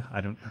a word? I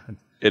don't.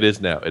 It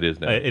is now. It is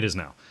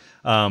now.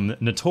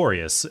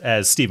 Notorious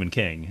as Stephen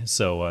King,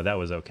 so that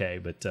was okay,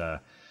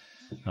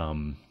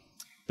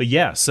 But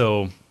yeah,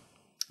 so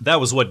that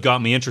was what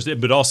got me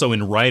interested, but also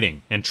in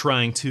writing and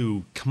trying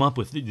to come up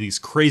with these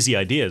crazy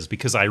ideas,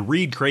 because I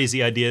read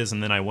crazy ideas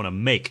and then I want to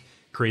make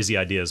crazy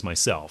ideas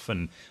myself.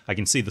 And I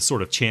can see the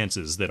sort of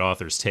chances that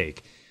authors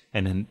take.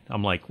 And then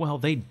I'm like, well,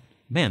 they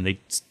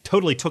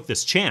totally took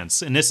this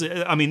chance. And this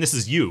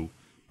is you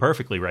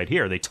perfectly right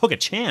here. They took a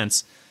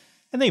chance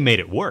and they made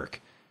it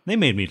work. They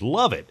made me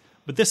love it.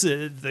 But this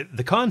is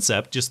the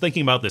concept, just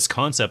thinking about this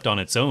concept on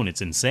its own,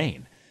 it's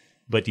insane.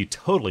 But you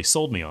totally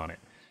sold me on it.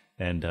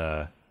 And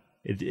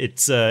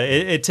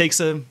it takes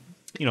a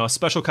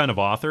special kind of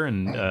author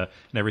and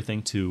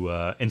everything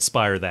to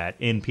inspire that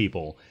in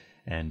people.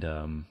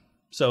 And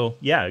so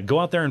yeah, go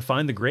out there and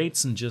find the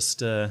greats and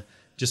just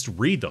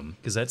read them,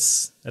 because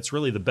that's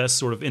really the best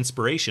sort of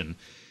inspiration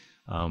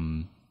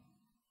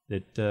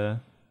that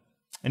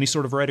any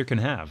sort of writer can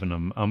have.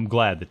 And I'm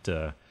glad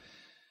that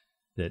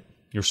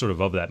you're sort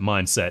of that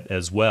mindset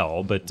as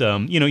well. But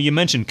you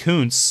mentioned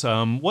Kuntz.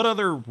 What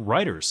other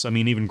writers? I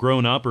mean, even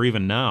grown up or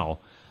even now,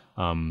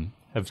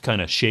 have kind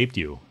of shaped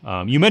you.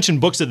 You mentioned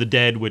Books of the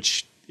Dead,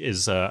 which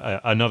is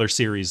another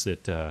series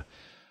that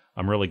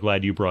I'm really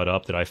glad you brought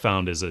up, that I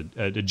found as a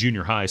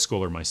junior high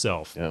schooler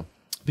myself. Yeah.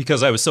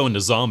 Because I was so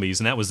into zombies,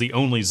 and that was the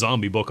only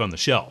zombie book on the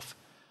shelf.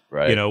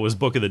 Right. It was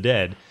Book of the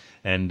Dead.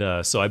 And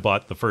so I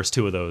bought the first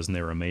two of those, and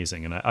they were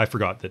amazing. And I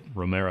forgot that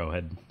Romero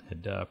had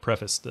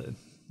prefaced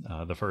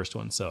the first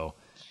one, so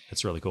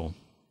it's really cool.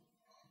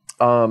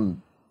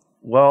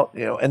 Well,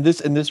 and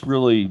this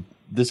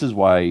is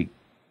why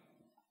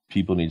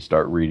people need to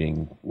start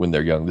reading when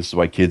they're young. This is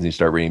why kids need to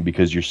start reading,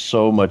 because you're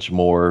so much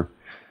more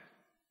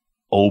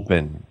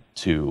open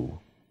to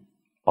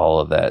all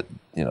of that,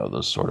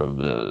 those sort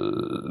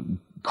of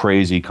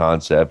crazy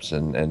concepts,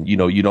 and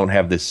you don't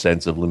have this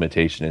sense of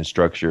limitation and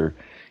structure.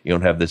 You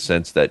don't have this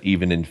sense that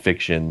even in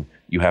fiction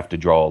you have to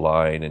draw a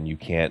line and you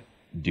can't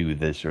do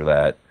this or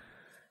that.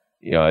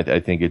 I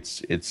think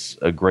it's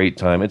a great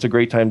time. It's a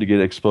great time to get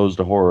exposed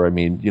to horror. I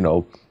mean,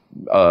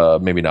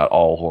 maybe not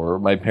all horror.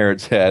 My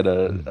parents had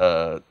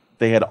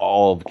they had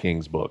all of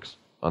King's books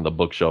on the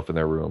bookshelf in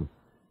their room,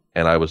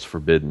 and I was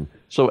forbidden.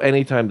 So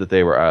anytime that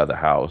they were out of the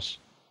house,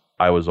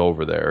 I was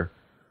over there,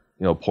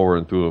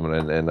 pouring through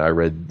them, and I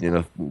read,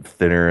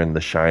 Thinner and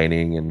The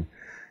Shining, and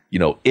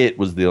It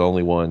was the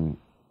only one.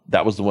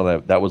 That was the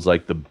one that was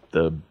like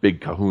the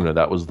big kahuna.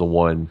 That was the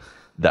one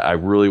that I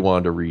really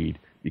wanted to read,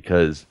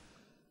 because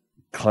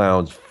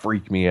clowns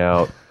freaked me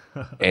out,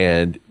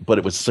 but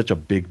it was such a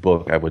big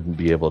book, I wouldn't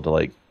be able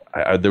to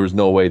there was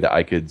no way that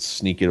I could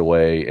sneak it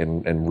away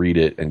and read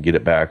it and get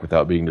it back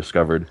without being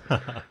discovered.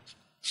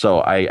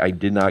 So I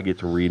did not get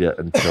to read it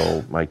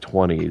until my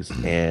 20s,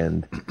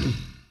 and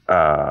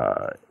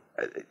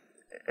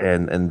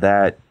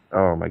that,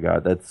 oh my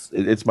God,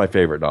 it's my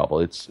favorite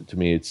novel. To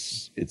me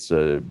it's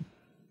a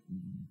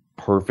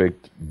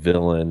perfect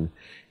villain,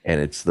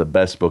 and it's the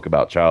best book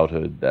about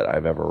childhood that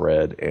I've ever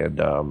read, and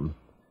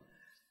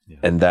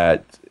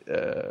that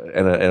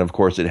and of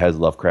course it has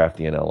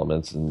Lovecraftian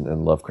elements,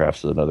 and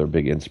Lovecraft's another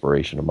big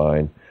inspiration of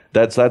mine.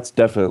 That's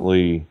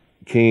definitely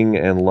King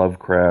and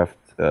Lovecraft.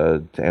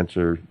 To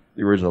answer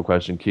the original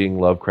question, King,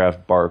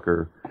 Lovecraft,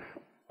 Barker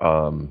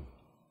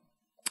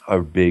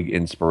are big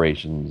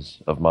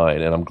inspirations of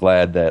mine, and I'm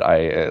glad that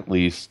I at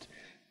least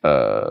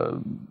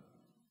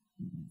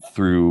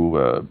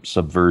through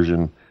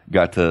Subversion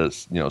got to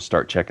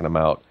start checking them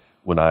out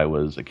when I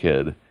was a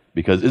kid.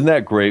 Because isn't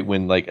that great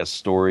when a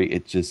story,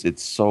 it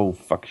so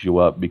fucks you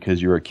up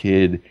because you're a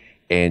kid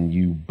and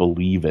you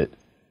believe it,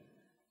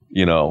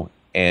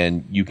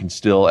 and you can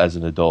still, as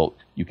an adult,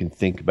 you can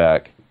think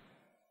back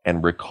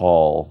and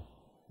recall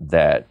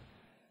that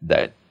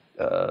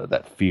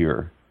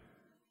fear.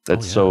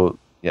 That's so,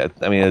 yeah.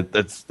 I mean,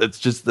 it's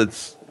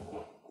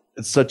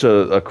such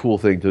a cool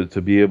thing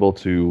to be able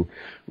to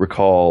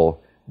recall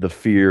the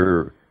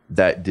fear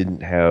that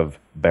didn't have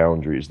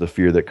boundaries, the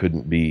fear that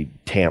couldn't be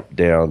tamped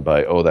down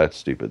by, oh, that's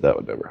stupid, that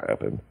would never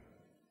happen.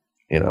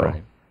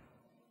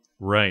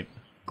 Right.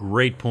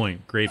 Great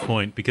point.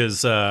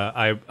 Because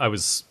I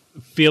was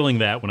feeling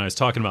that when I was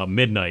talking about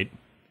Midnight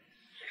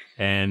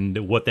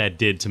and what that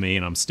did to me,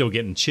 and I'm still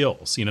getting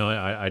chills.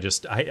 I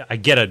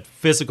get a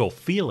physical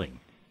feeling.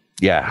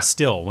 Yeah.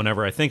 Still,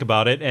 whenever I think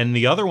about it. And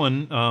the other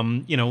one,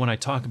 when I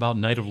talk about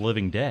Night of the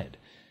Living Dead,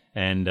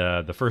 and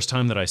the first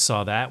time that I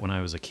saw that when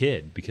I was a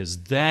kid, because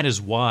that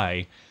is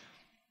why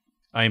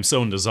I am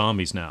so into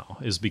zombies now,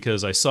 is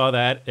because I saw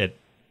that at,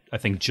 I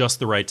think, just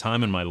the right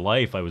time in my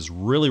life. I was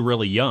really,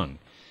 really young,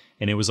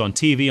 and it was on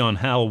TV on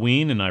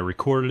Halloween, and I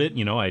recorded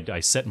it. I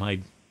set my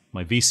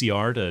my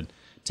VCR to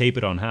tape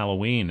it on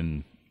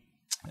Halloween,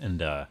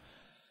 and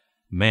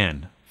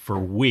man, for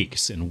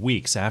weeks and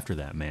weeks after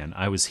that, man,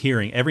 I was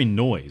hearing every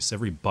noise,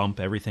 every bump,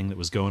 everything that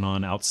was going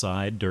on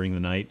outside during the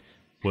night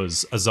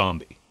was a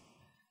zombie.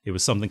 It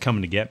was something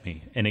coming to get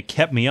me, and it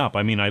kept me up.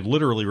 I mean, I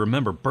literally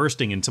remember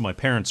bursting into my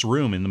parents'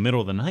 room in the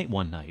middle of the night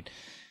one night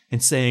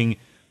and saying,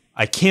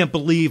 I can't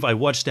believe I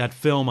watched that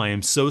film. I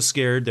am so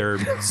scared. There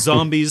are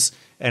zombies,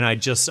 and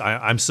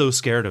I'm so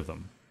scared of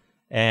them.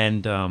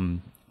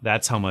 And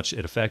that's how much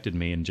it affected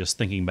me. And just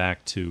thinking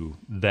back to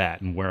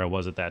that and where I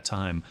was at that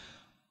time,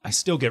 I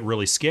still get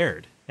really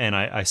scared, and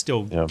I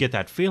still get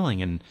that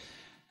feeling. And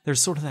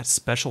there's sort of that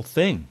special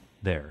thing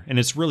there. And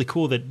it's really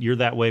cool that you're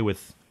that way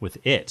with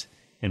it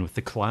and with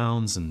the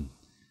clowns and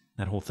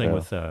that whole thing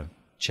with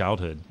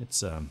childhood.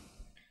 It's,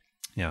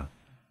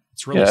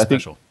 it's really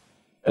special.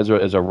 As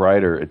a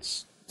writer,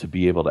 it's to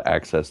be able to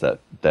access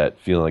that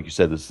feeling, like you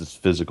said, this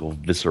physical,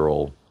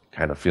 visceral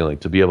kind of feeling,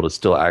 to be able to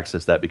still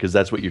access that, because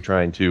that's what you're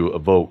trying to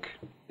evoke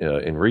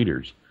in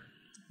readers.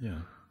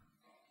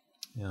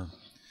 Yeah.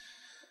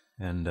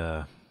 And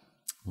well,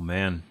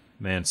 man,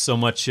 so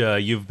much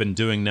you've been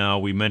doing now.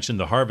 We mentioned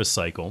the Harvest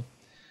Cycle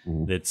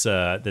that's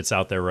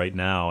out there right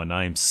now, and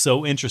I'm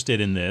so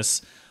interested in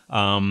this.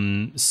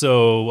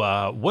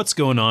 So what's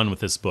going on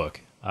with this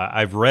book?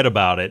 I've read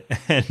about it,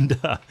 and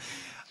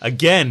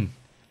again,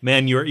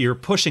 man, you're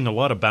pushing a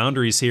lot of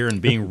boundaries here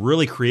and being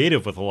really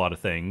creative with a lot of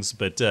things.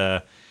 But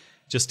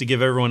just to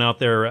give everyone out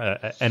there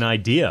an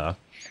idea,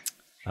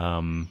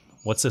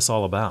 what's this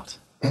all about?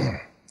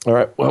 All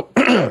right. Well,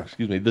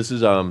 excuse me. This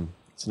is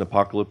it's an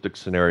apocalyptic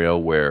scenario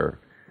where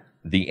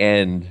the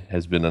end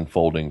has been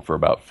unfolding for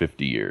about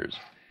 50 years.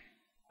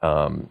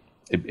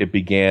 It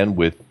began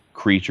with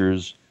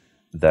creatures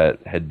that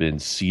had been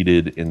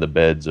seeded in the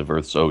beds of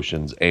Earth's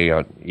oceans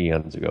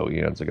eons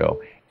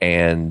ago,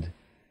 and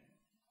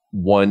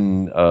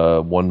one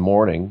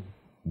morning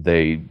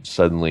they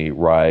suddenly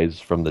rise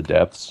from the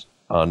depths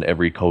on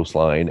every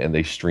coastline, and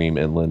they stream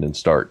inland and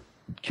start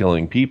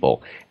killing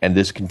people. And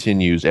this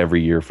continues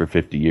every year for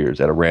 50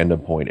 years. At a random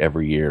point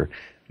every year,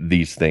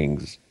 these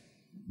things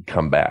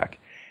come back,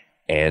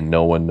 and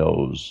no one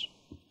knows,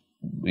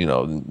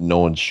 no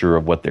one's sure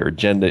of what their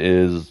agenda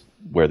is,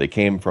 where they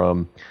came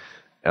from.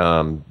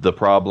 The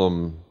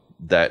problem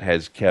that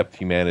has kept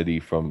humanity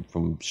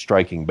from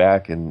striking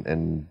back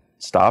and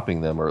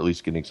stopping them, or at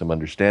least getting some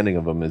understanding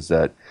of them, is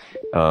that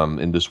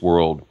in this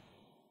world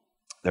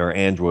there are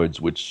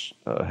androids which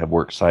have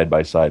worked side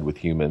by side with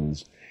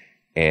humans,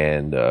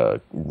 and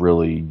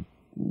really,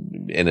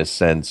 in a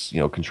sense,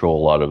 control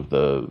a lot of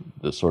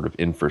the sort of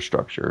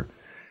infrastructure.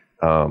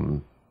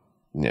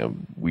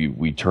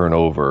 We turn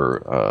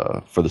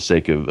over, for the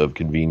sake of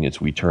convenience,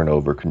 we turn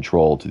over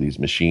control to these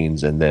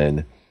machines, and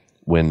then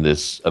when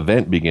this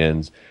event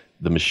begins,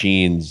 the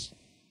machines,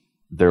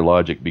 their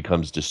logic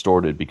becomes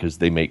distorted because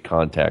they make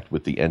contact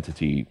with the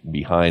entity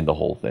behind the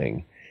whole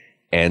thing.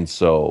 And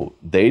so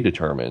they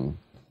determine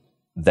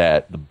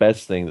that the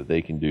best thing that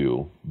they can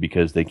do,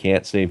 because they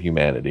can't save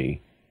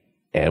humanity,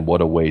 and what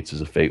awaits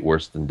is a fate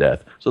worse than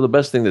death. So the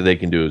best thing that they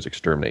can do is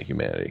exterminate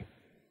humanity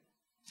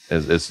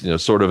as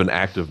sort of an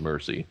act of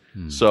mercy.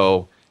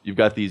 So you've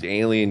got these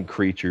alien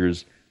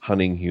creatures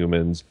hunting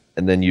humans,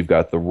 and then you've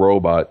got the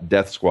robot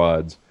death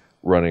squads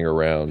running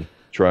around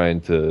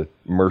trying to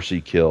mercy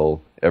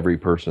kill every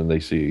person they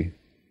see.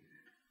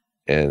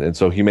 And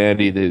so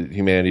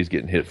humanity's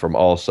getting hit from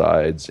all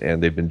sides,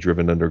 and they've been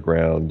driven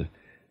underground.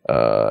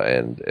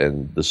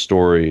 And the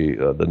story,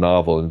 the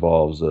novel,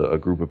 involves a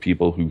group of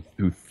people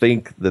who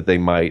think that they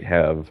might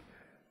have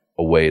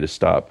a way to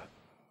stop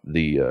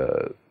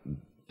the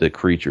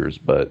creatures,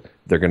 but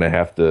they're going to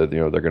have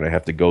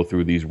to go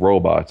through these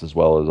robots, as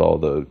well as all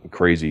the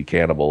crazy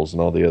cannibals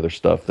and all the other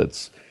stuff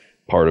that's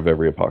part of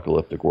every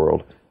apocalyptic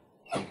world.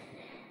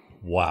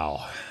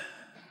 Wow.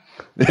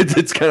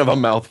 It's kind of a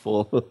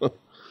mouthful.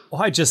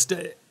 Well,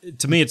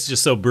 to me, it's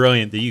just so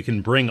brilliant that you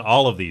can bring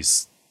all of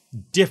these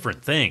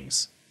different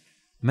things,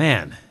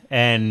 man,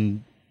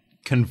 and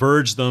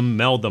converge them,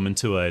 meld them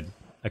into a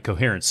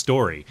coherent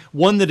story.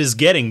 One that is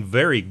getting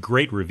very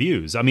great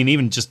reviews. I mean,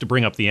 even just to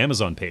bring up the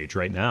Amazon page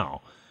right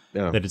now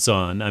that it's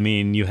on, I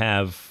mean, you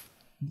have,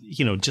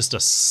 just a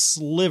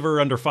sliver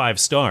under 5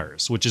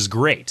 stars, which is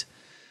great.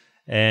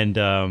 And,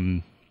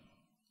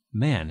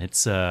 man,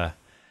 it's,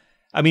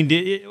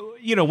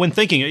 when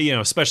thinking,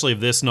 especially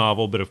of this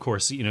novel, but of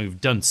course,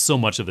 you've done so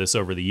much of this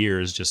over the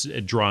years,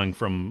 just drawing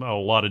from a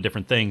lot of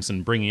different things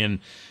and bringing in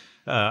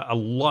a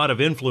lot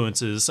of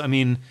influences. I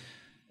mean,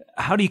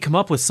 how do you come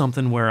up with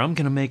something where I'm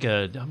going to make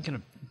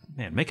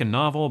a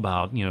novel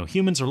about,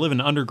 humans are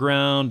living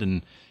underground,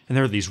 and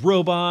there are these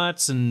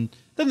robots, and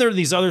then there are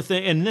these other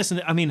things, and this,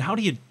 and I mean, how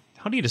do you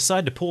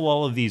decide to pull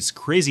all of these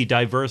crazy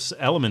diverse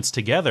elements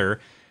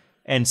together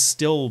and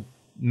still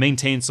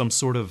maintain some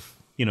sort of,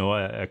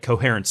 a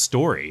coherent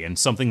story, and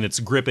something that's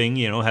gripping,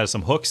 has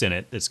some hooks in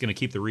it that's going to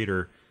keep the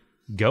reader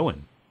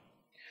going?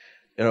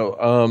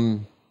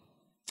 Well,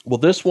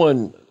 this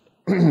one,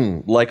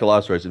 like a lot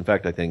of stories, in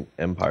fact, I think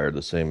Empire,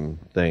 the same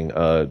thing,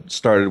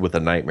 started with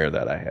a nightmare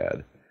that I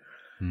had.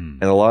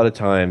 And a lot of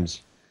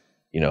times,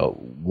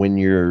 when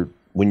you're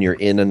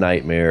in a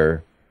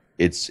nightmare,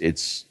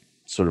 it's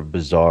sort of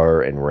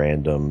bizarre and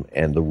random,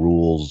 and the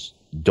rules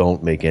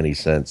don't make any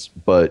sense,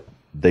 but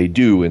they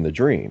do in the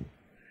dream.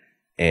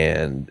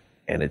 And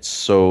it's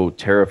so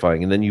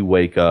terrifying. And then you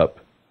wake up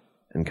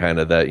and kind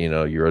of that,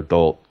 your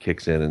adult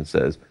kicks in and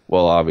says,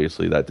 well,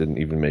 obviously that didn't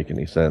even make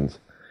any sense.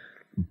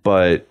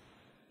 But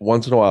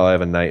once in a while I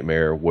have a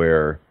nightmare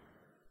where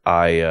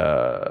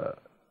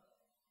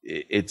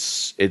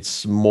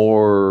it's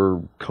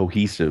more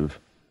cohesive.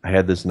 I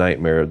had this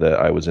nightmare that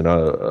I was in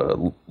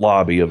a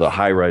lobby of a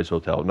high-rise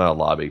hotel, not a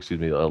lobby, excuse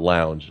me, a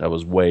lounge. I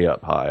was way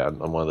up high on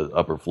one of the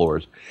upper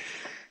floors.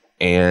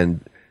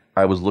 And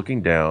I was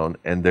looking down,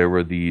 and there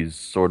were these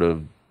sort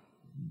of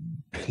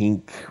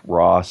pink,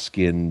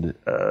 raw-skinned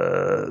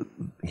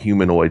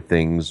humanoid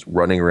things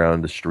running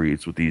around the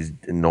streets with these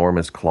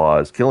enormous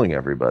claws, killing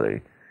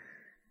everybody.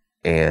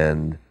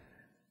 And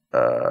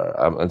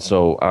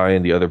so I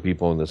and the other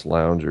people in this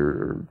lounge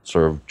are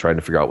sort of trying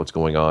to figure out what's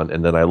going on.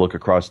 And then I look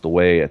across the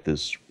way at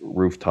this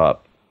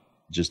rooftop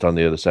just on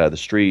the other side of the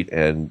street,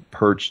 and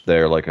perched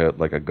there like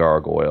a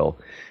gargoyle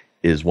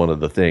is one of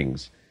the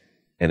things.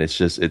 And it's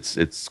just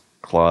its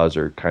claws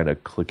are kind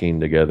of clicking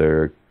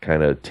together,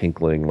 kind of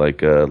tinkling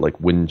like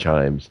wind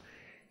chimes.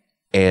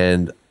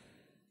 And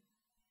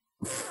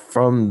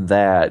from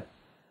that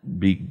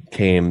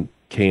came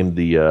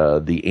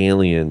the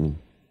alien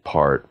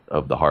part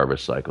of the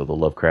harvest cycle, the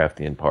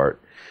Lovecraftian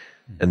part.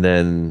 And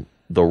then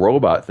the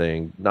robot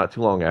thing, not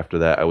too long after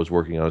that, I was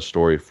working on a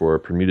story for a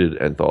Permuted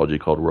anthology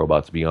called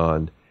Robots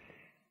Beyond.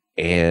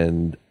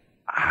 And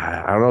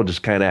I don't know,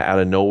 just kind of out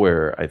of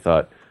nowhere, I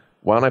thought,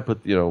 why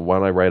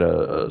don't I write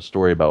a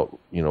story about,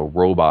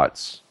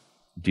 robots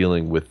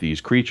dealing with these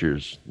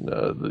creatures,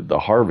 the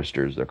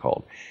harvesters, they're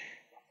called.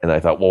 And I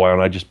thought, well, why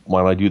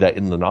don't I do that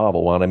in the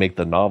novel? Why don't I make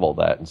the novel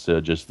that instead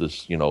of just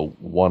this,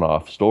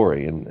 one-off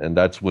story? And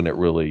that's when it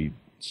really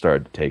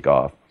started to take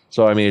off.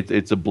 So, I mean,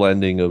 it's a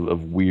blending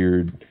of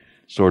weird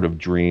sort of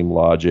dream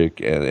logic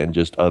and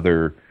just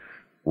other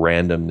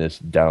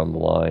randomness down the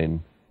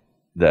line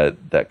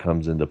that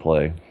comes into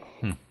play.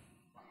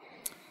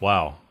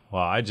 Wow.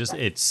 Well,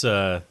 it's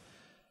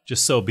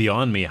just so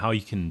beyond me how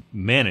you can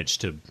manage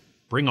to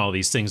bring all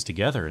these things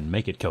together and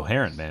make it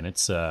coherent, man.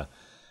 It's,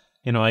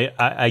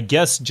 I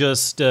guess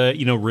just,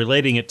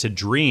 relating it to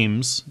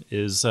dreams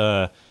is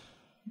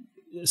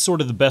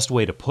sort of the best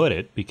way to put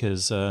it,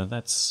 because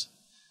that's,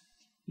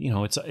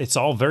 it's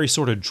all very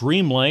sort of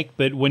dreamlike,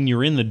 but when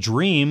you're in the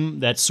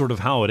dream, that's sort of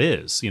how it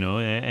is,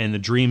 and the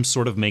dream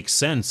sort of makes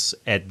sense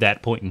at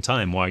that point in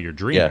time while you're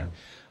dreaming.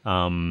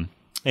 Yeah.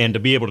 And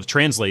to be able to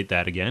translate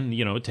that again,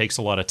 it takes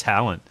a lot of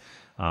talent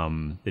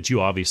that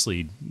you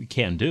obviously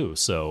can do.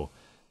 So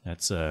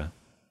that's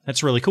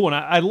really cool. And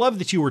I love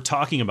that you were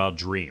talking about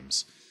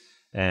dreams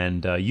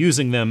and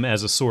using them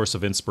as a source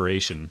of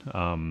inspiration.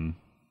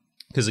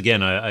 Because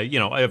again,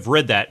 I've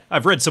read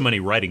so many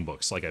writing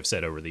books, like I've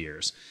said over the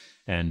years,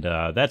 and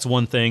that's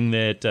one thing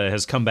that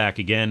has come back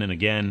again and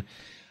again.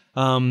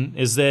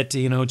 Is that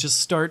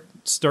just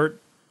start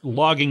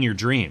logging your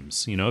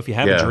dreams. If you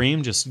have a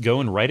dream, just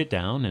go and write it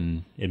down,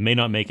 and it may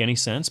not make any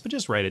sense, but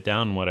just write it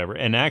down and whatever.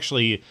 And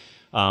actually,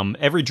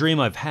 every dream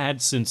I've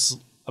had since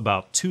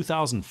about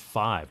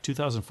 2004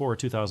 or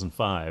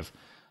 2005,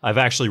 I've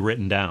actually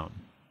written down,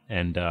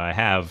 and I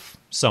have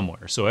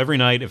somewhere. So every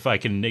night, if I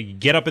can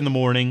get up in the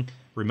morning,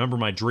 remember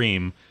my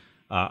dream,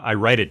 I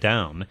write it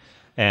down.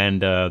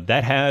 And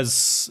that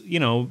has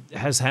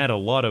had a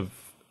lot of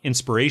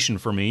inspiration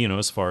for me,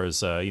 as far as,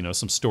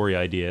 some story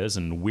ideas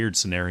and weird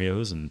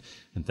scenarios and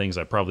things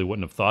I probably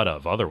wouldn't have thought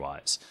of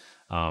otherwise.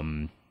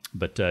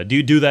 But do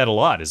you do that a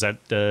lot? Is that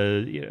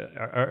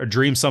are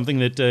dreams something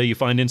that you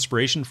find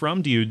inspiration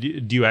from? Do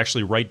you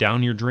actually write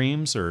down your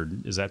dreams, or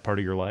is that part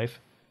of your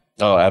life?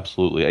 Oh,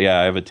 absolutely. Yeah,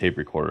 I have a tape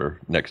recorder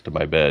next to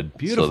my bed.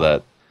 Beautiful. So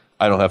that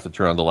I don't have to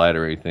turn on the light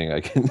or anything.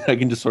 I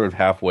can just sort of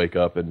half wake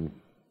up and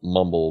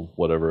mumble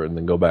whatever and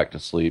then go back to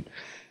sleep.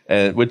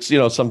 And which,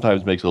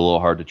 sometimes makes it a little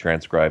hard to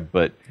transcribe,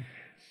 but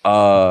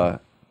they're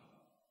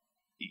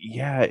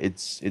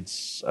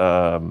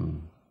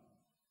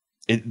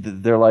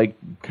like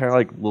kind of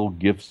like little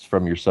gifts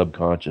from your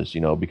subconscious,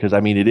 because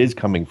I mean, it is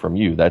coming from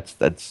you. That's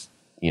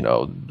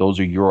those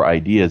are your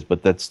ideas,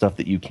 but that's stuff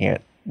that you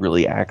can't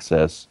really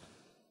access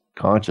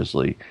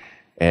consciously,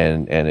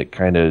 and it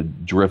kind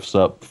of drifts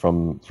up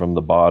from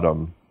the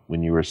bottom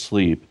when you're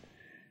asleep.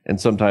 And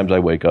sometimes I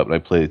wake up and I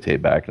play the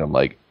tape back, and I'm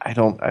like, I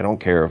don't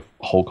care if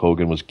Hulk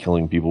Hogan was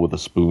killing people with a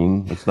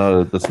spoon. That's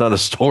not a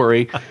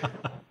story.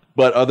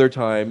 But other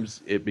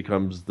times it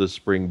becomes the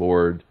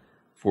springboard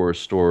for a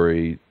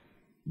story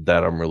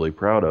that I'm really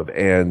proud of.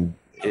 And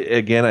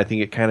again, I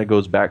think it kind of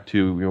goes back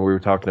to, we were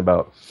talking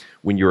about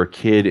when you're a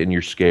kid and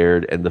you're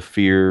scared, and the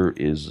fear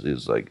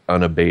is like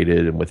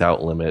unabated and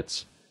without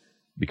limits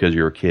because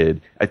you're a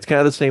kid. It's kind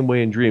of the same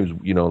way in dreams.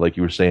 Like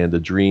you were saying, the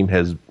dream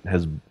has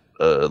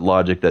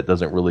logic that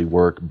doesn't really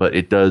work, but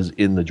it does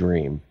in the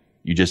dream.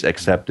 You just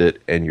accept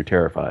it and you're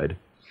terrified.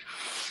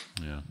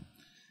 Yeah.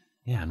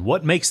 Yeah, and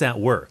what makes that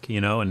work,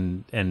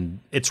 and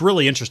it's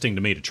really interesting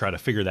to me to try to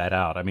figure that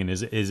out. I mean,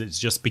 is it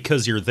just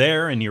because you're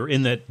there and you're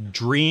in that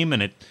dream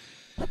and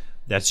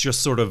that's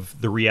just sort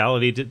of the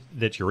reality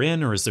that you're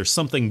in, or is there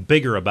something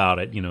bigger about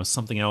it,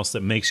 something else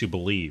that makes you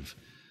believe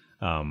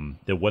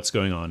that what's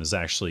going on is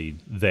actually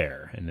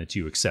there and that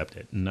you accept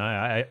it? And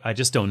I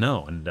just don't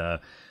know. And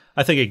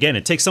I think, again,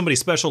 it takes somebody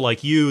special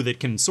like you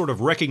that can sort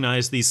of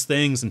recognize these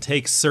things and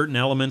take certain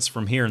elements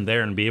from here and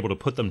there and be able to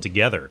put them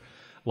together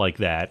like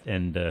that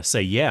and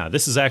say, yeah,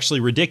 this is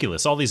actually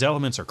ridiculous. All these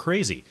elements are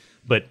crazy,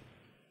 but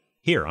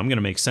here, I'm going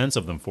to make sense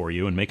of them for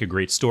you and make a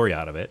great story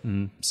out of it.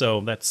 And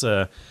so that's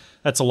a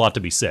lot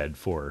to be said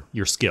for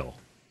your skill.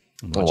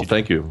 Well,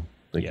 thank you.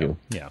 Thank you.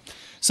 Yeah.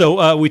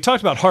 So we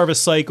talked about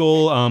Harvest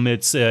Cycle.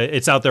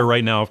 It's out there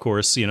right now, of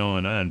course,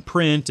 on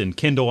print and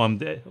Kindle.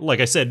 Like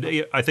I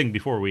said, I think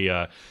before we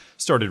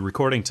started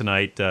recording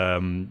tonight,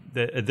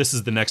 this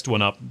is the next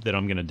one up that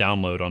I'm going to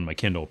download on my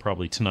Kindle,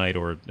 probably tonight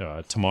or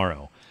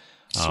tomorrow.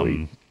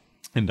 Sweet.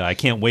 And I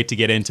can't wait to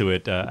get into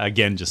it.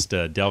 Again, just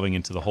delving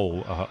into the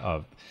whole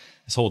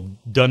this whole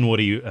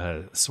Dunwoody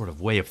sort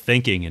of way of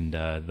thinking and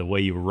the way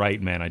you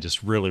write, man. I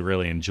just really,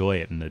 really enjoy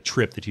it, and the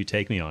trip that you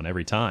take me on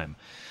every time.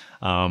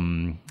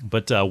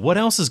 But what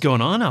else is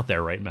going on out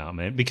there right now,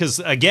 man? Because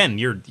again,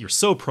 you're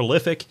so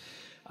prolific,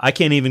 I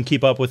can't even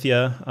keep up with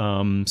you.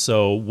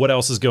 So what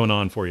else is going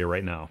on for you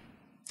right now?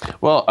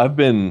 Well, I've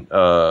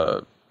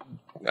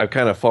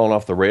kind of fallen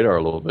off the radar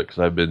a little bit because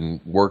I've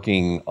been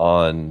working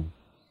on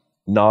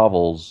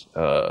novels,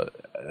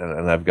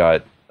 and I've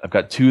got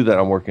two that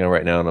I'm working on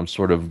right now, and I'm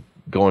sort of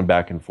going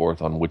back and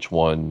forth on which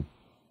one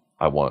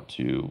I want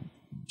to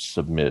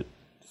submit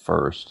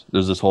first.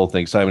 There's this whole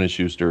thing, Simon &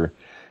 Schuster,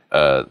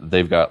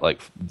 they've got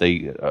they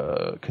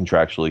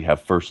contractually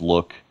have first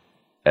look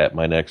at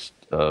my next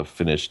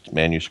finished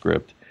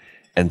manuscript,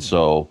 and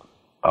so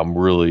I'm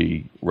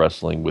really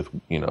wrestling with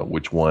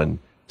which one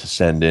to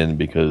send in,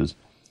 because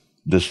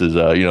this is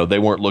they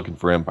weren't looking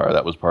for Empire.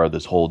 That was part of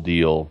this whole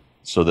deal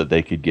so that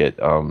they could get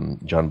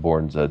John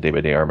Bourne's Day by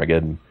Day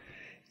Armageddon.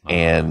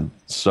 And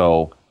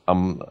so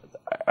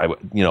I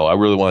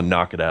really want to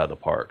knock it out of the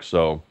park.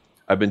 So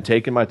I've been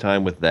taking my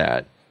time with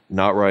that,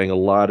 not writing a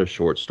lot of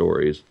short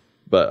stories,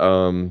 but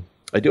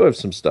I do have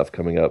some stuff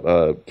coming up.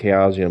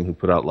 Chaosium, who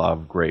put out a lot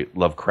of great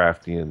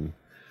Lovecraftian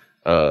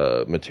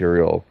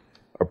material,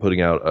 are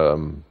putting out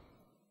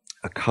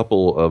a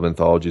couple of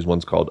anthologies.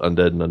 One's called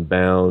Undead and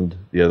Unbound,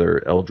 the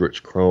other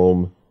Eldritch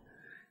Chrome,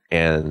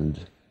 and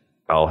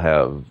I'll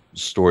have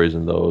stories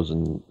in those,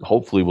 and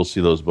hopefully we'll see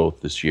those both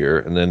this year.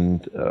 And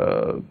then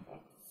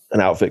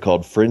an outfit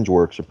called Fringe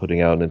Works are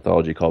putting out an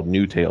anthology called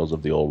New Tales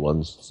of the Old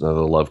Ones. It's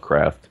another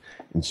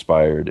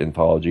Lovecraft-inspired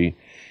anthology.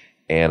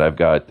 And I've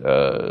got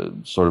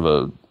sort of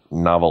a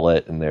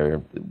novelette in there,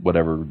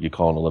 whatever you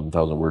call an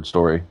 11,000-word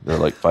story. There are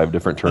like 5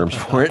 different terms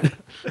for it.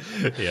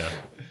 Yeah.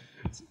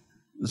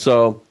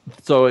 So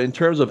in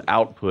terms of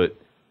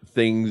output,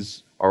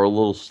 things are a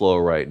little slow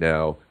right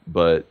now,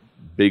 but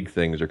big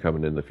things are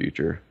coming in the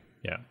future.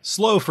 Yeah.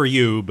 Slow for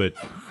you, but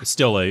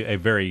still a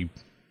very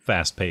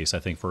fast pace, I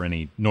think, for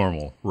any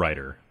normal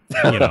writer,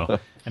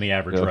 any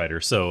average writer.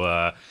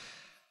 So,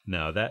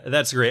 no,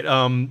 that's great.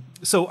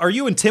 So are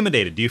you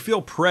intimidated? Do you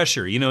feel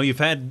pressure? You've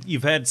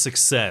had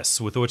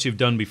success with what you've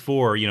done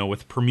before,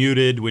 with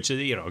Permuted, which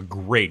is, a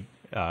great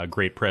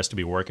press to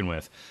be working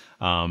with.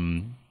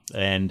 And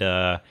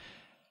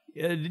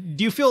do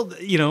you feel,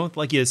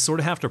 like you sort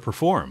of have to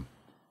perform?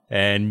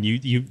 And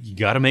you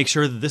got to make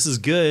sure that this is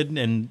good.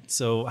 And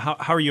so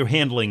how are you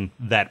handling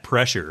that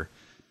pressure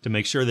to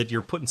make sure that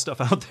you're putting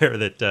stuff out there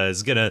that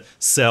is going to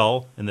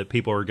sell and that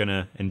people are going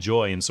to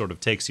enjoy and sort of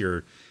takes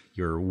your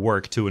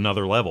work to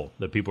another level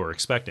that people are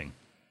expecting?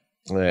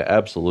 Yeah,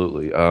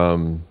 absolutely.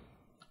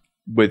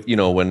 With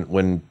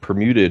when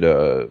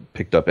Permuted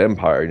picked up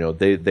Empire,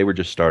 they were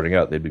just starting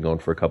out. They'd been going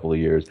for a couple of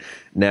years.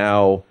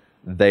 Now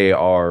they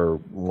are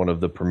one of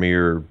the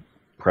premier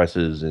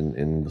presses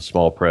in the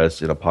small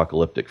press in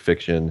apocalyptic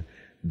fiction.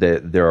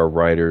 That there are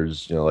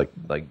writers,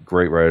 like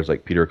great writers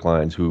like Peter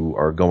Clines, who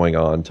are going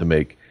on to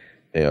make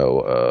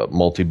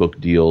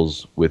multi-book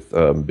deals with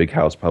big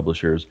house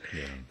publishers.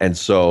 Yeah. And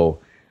so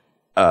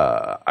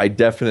I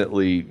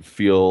definitely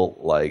feel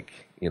like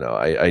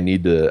I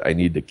need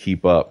to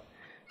keep up,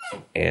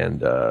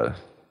 and I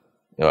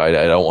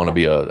don't want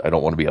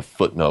to be a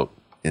footnote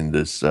in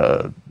this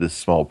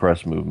small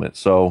press movement.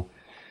 So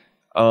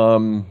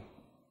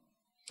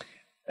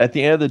at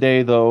the end of the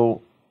day,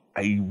 though,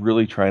 I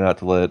really try not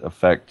to let it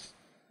affect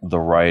the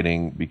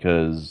writing,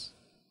 because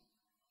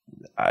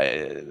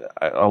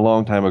a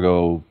long time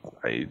ago,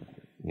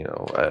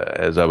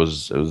 as I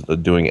was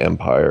doing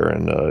Empire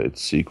and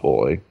its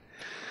sequel,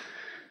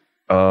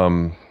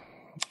 I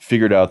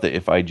figured out that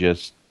if I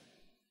just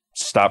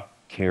stop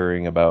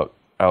caring about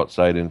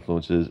outside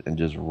influences and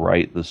just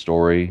write the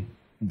story,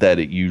 that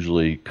it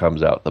usually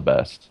comes out the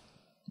best.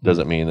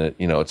 Doesn't mean that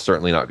it's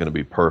certainly not going to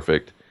be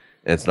perfect,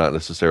 and it's not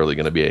necessarily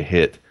going to be a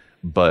hit,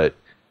 but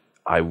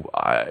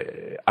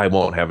I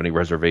won't have any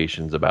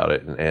reservations about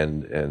it,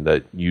 and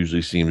that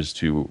usually seems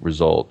to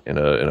result in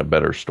a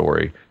better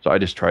story. So I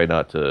just try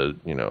not to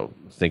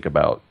think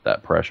about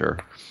that pressure.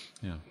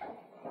 Yeah,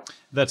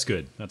 that's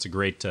good. That's a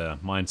great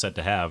mindset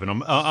to have,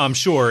 and I'm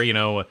sure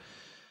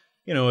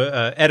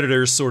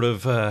editors sort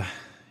of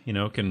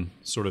can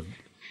sort of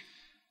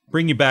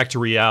bring you back to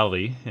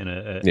reality in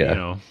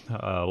a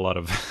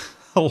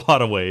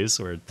lot of ways,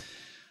 where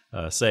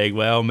saying,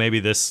 well, maybe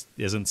this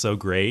isn't so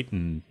great,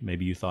 and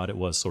maybe you thought it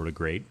was sort of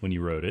great when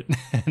you wrote it.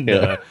 And,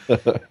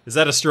 is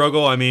that a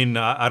struggle? I mean,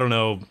 I don't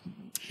know,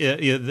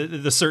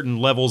 the certain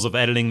levels of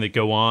editing that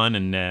go on,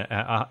 and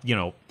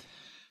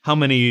how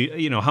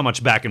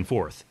much back and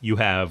forth you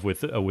have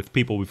with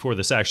people before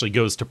this actually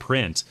goes to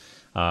print.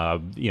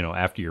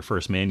 After your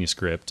first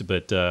manuscript,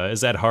 but is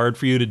that hard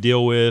for you to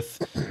deal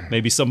with?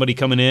 Maybe somebody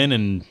coming in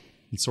and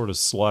sort of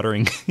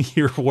slaughtering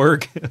your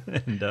work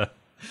and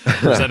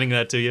presenting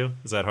that to you.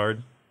 Is that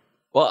hard?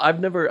 Well, I've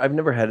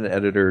never had an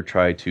editor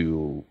try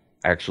to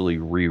actually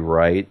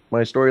rewrite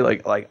my story.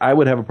 Like I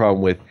would have a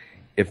problem with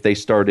if they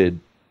started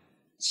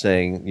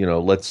saying,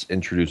 let's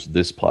introduce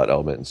this plot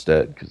element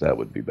instead, because that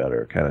would be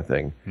better, kind of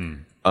thing.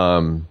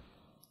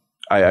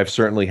 I've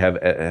certainly had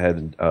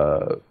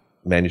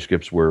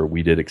manuscripts where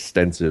we did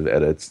extensive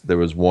edits. There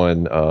was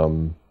one,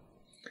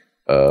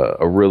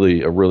 a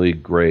really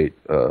great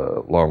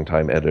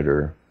longtime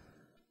editor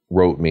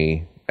wrote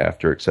me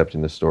after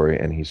accepting the story,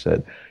 and he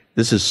said,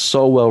 "This is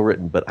so well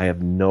written, but I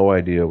have no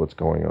idea what's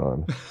going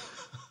on."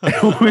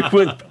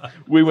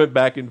 we went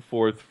back and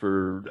forth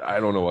for, I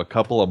don't know, a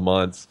couple of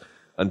months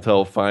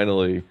until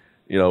finally,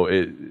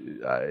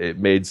 it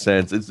made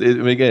sense.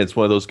 It's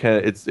one of those kind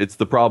of, it's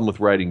the problem with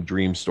writing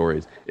dream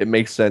stories. It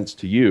makes sense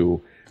to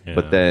you. Yeah.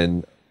 But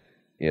then,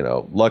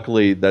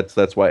 luckily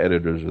that's why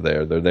editors are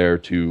there. They're there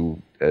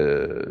to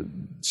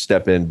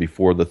step in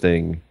before the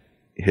thing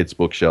hits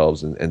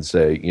bookshelves and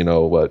say, you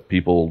know what,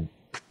 people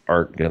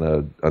aren't going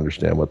to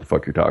understand what the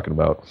fuck you're talking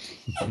about.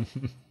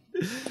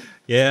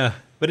 Yeah,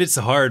 but it's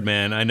hard,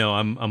 man. I know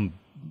I'm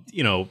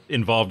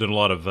involved in a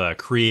lot of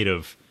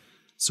creative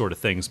sort of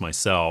things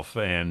myself.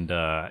 And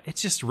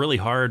it's just really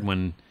hard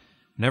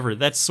whenever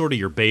that's sort of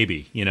your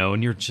baby,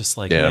 and you're just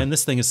like, man,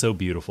 this thing is so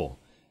beautiful.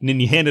 And then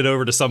you hand it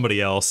over to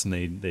somebody else,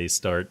 and they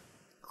start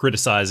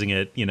criticizing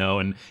it,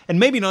 and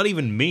maybe not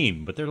even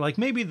mean, but they're like,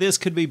 maybe this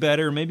could be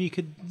better. Maybe you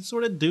could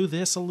sort of do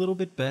this a little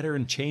bit better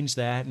and change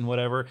that and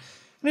whatever.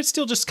 And it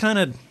still just kind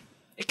of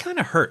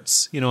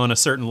hurts, on a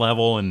certain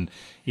level. And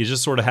you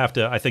just sort of have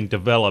to, I think,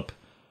 develop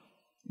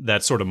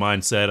that sort of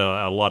mindset,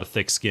 a lot of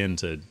thick skin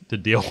to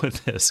deal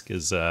with this,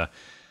 because it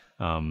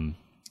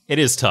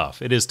is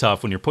tough. It is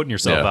tough when you're putting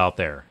yourself out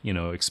there,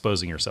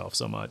 exposing yourself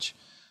so much.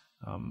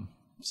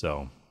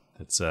 So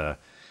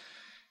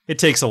it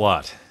takes a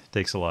lot. It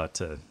takes a lot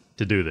to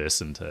do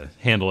this and to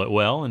handle it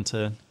well and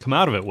to come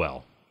out of it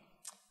well.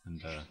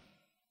 And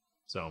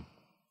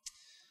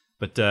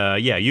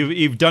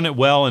you've done it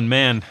well, and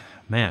man,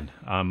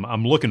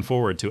 I'm looking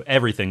forward to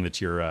everything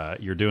that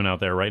you're doing out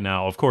there right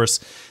now. Of course,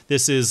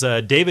 this is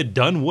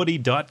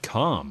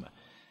DavidDunwoody.com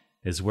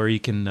is where you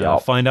can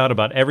find out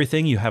about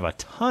everything. You have a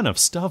ton of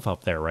stuff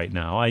up there right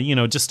now.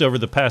 Just over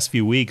the past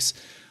few weeks,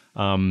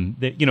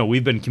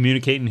 we've been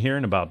communicating here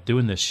and about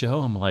doing this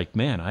show. I'm like,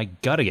 man, I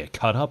got to get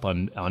caught up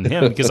on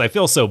him because I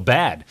feel so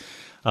bad.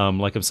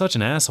 Like I'm such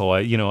an asshole.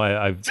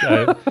 I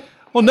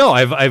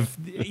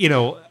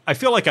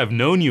feel like I've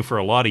known you for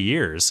a lot of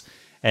years.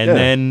 And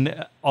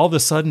then all of a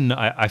sudden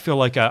I feel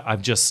like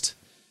I've just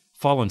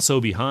fallen so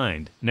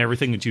behind in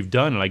everything that you've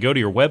done. And I go to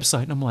your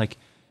website and I'm like,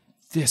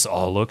 this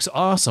all looks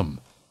awesome.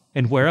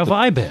 And where have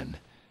I been?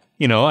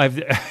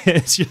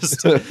 It's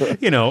just,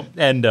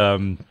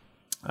 and,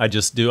 I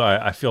just do.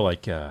 I feel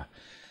like,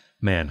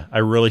 man, I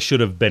really should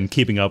have been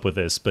keeping up with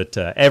this, but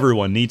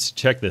everyone needs to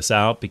check this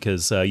out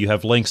because you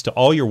have links to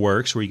all your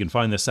works where you can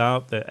find this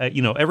out.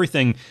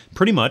 Everything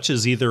pretty much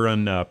is either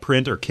on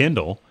print or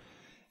Kindle,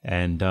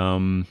 and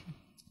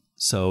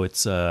so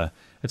it's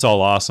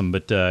all awesome.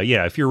 But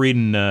if you're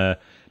reading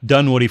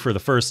Dunwoody for the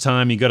first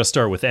time, you got to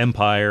start with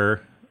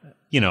Empire.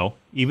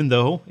 Even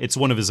though it's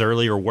one of his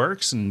earlier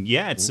works, and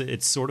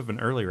it's sort of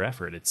an earlier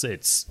effort.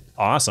 It's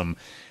awesome.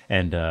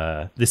 And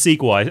the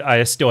sequel,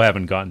 I still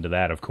haven't gotten to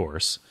that, of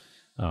course,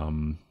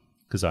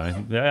 because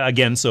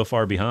again, so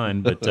far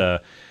behind.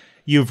 But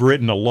you've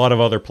written a lot of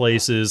other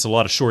places, a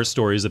lot of short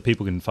stories that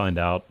people can find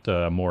out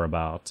more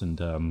about. And,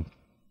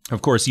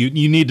 of course,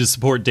 you need to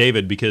support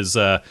David because,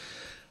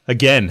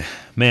 again,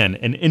 man,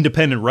 an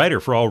independent writer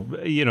for all,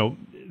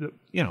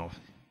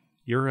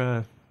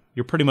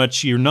 you're pretty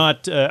much, you're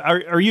not,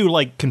 are you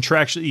like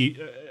contractually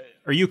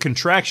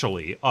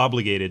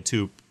obligated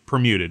to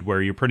Permuted,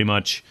 where you're pretty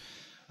much,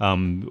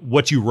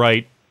 what you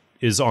write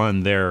is on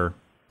their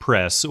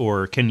press,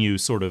 or can you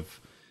sort of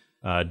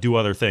do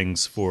other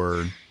things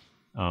for,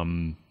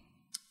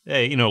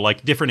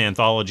 like different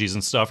anthologies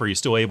and stuff? Are you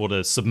still able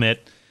to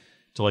submit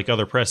to like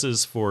other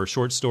presses for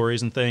short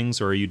stories and things,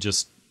 or are you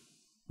just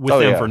with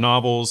them for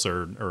novels,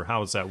 or how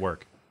does that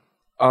work?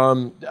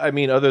 I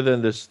mean, other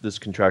than this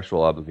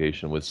contractual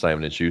obligation with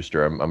Simon and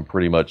Schuster, I'm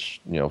pretty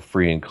much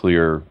free and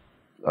clear.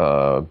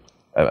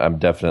 I'm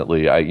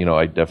definitely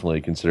I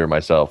definitely consider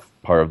myself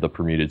part of the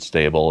Permuted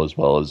stable as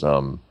well as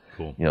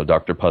Cool.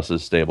 Dr.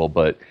 Puss's stable,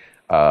 but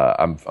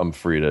I'm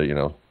free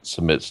to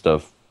submit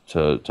stuff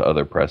to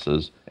other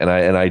presses, and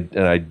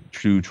I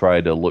do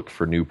try to look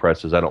for new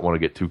presses. I don't want to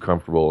get too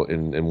comfortable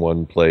in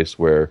one place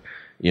where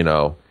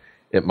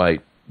it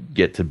might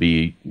get to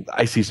be.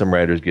 I see some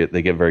writers get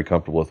very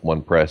comfortable with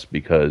one press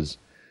because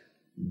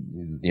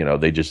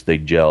they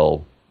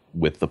gel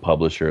with the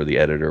publisher, the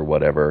editor,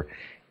 whatever.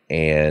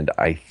 And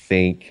I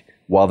think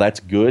while that's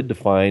good to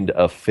find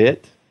a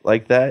fit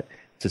like that,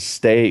 to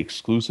stay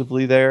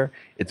exclusively there,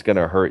 it's going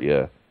to hurt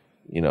you,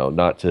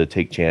 not to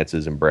take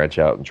chances and branch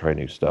out and try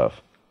new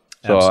stuff.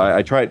 So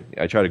I try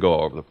to go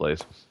all over the place.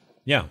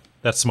 Yeah,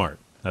 that's smart.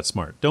 That's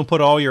smart. Don't put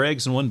all your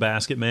eggs in one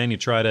basket, man. You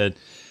try to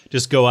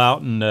just go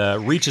out and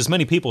reach as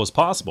many people as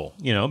possible,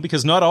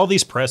 because not all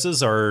these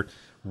presses are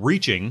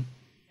reaching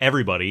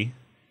everybody.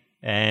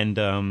 And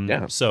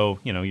so,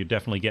 you're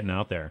definitely getting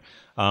out there.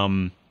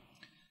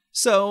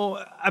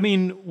 So, I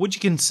mean, would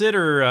you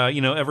consider,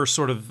 ever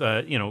sort of,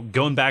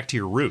 going back to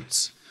your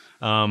roots?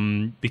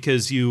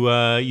 Because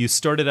you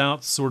started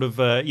out sort of,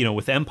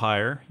 with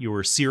Empire. You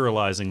were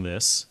serializing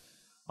this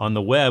on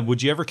the web.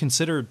 Would you ever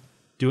consider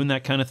doing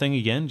that kind of thing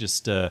again?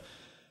 Just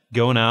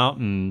going out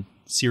and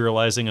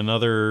serializing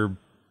another,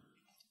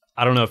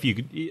 I don't know if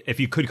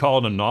you could call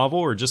it a novel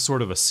or just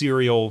sort of a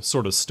serial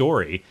sort of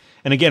story.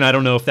 And again, I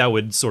don't know if that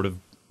would sort of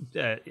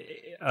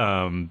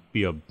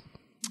be a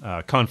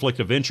conflict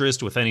of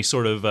interest with any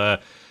sort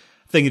of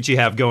thing that you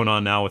have going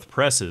on now with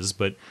presses,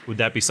 but would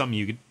that be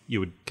something you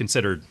would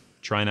consider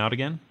trying out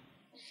again?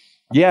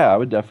 Yeah, I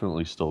would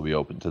definitely still be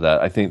open to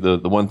that. I think the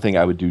one thing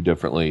I would do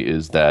differently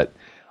is that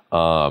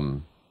I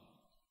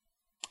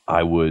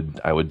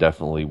would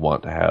definitely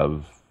want to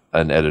have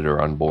an editor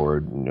on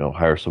board,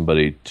 hire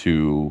somebody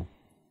to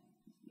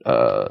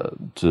go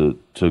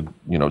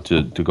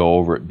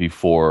over it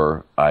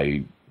before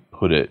I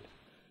put it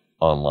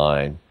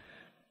online.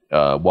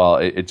 While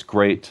it's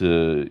great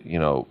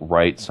to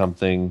write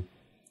something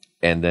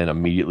and then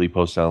immediately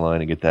post it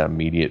online and get that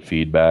immediate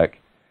feedback,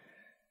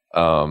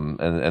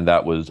 and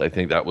I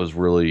think that was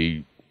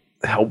really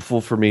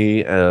helpful for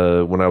me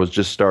when I was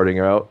just starting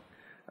out.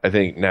 I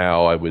think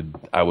now I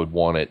would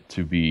want it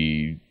to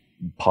be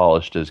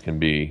polished as can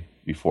be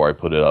before I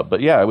put it up. But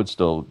yeah, I would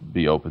still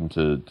be open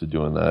to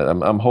doing that.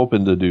 I'm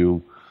hoping to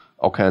do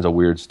all kinds of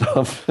weird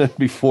stuff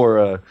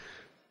before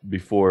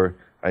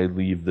I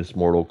leave this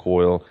mortal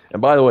coil.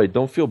 And by the way,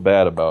 don't feel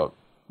bad about.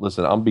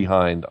 Listen, I'm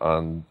behind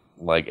on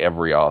like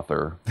every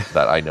author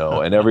that I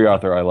know and every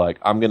author I like.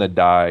 I'm gonna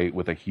die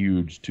with a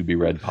huge to be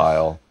read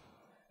pile,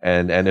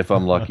 and if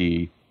I'm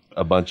lucky,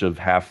 a bunch of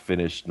half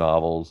finished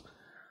novels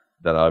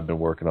that I've been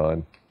working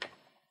on.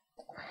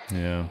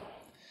 Yeah,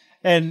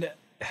 and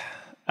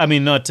I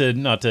mean, not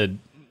to,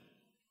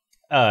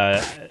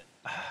 I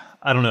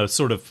don't know,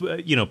 sort of,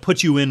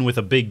 put you in with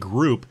a big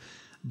group.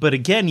 But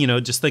again,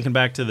 just thinking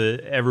back to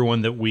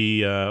everyone that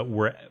we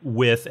were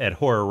with at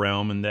Horror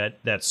Realm and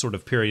that sort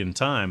of period in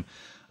time,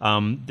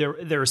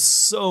 there's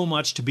so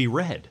much to be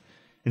read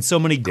and so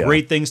many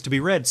great things to be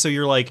read. So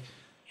you're like,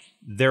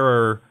 there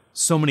are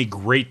so many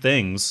great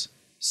things.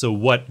 So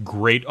what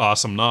great,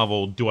 awesome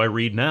novel do I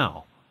read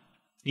now?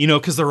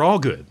 Because they're all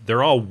good.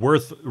 They're all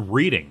worth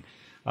reading.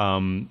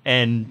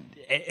 And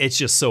it's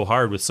just so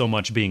hard with so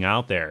much being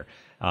out there.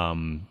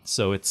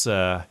 So it's,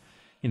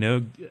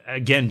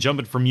 again,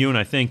 jumping from you, and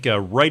I think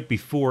right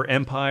before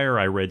Empire,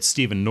 I read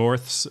Stephen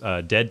North's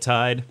Dead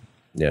Tide.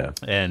 Yeah.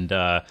 And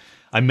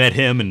I met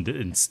him, and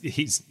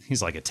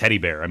he's like a teddy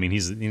bear. I mean,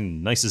 he's the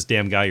nicest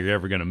damn guy you're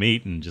ever going to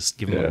meet, and just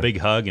give him a big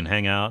hug and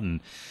hang out, and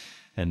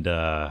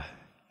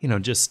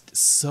just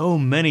so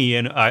many.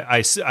 And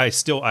I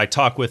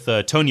talk with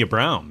Tonya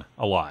Brown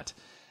a lot.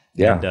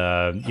 Yeah.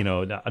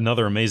 And,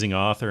 another amazing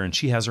author, and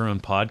she has her own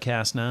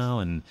podcast now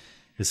and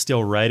is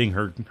still writing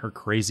her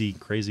crazy,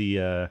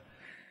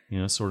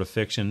 sort of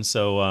fiction.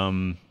 So,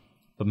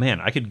 but man,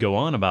 I could go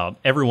on about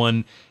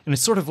everyone, and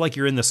it's sort of like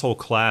you're in this whole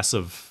class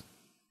of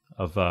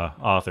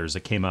authors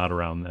that came out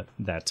around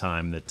that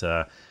time that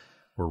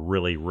were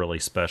really, really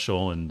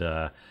special.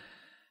 And,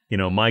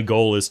 my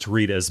goal is to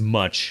read as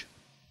much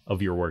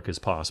of your work as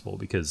possible,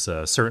 because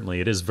certainly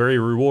it is very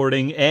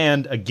rewarding.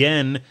 And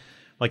again,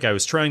 like I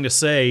was trying to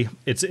say,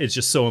 it's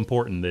just so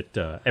important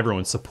that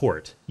everyone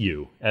support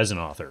you as an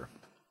author,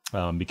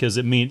 because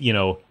it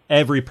means,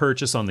 every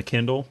purchase on the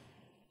Kindle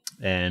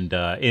and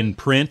in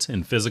print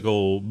and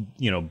physical,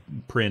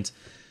 print,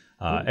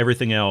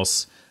 everything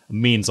else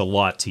means a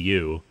lot to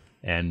you,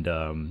 and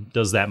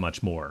does that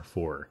much more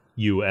for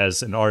you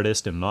as an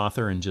artist and an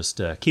author, and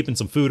just keeping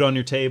some food on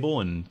your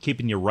table and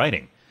keeping you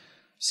writing.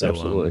 So,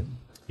 absolutely.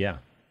 Yeah.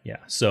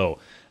 So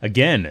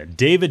again,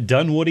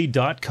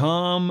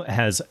 daviddunwoody.com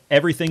has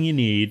everything you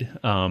need.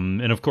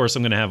 And of course,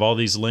 I'm going to have all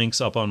these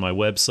links up on my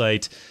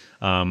website.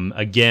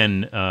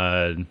 Again,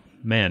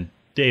 man,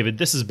 David,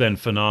 this has been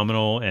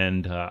phenomenal.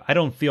 And I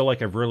don't feel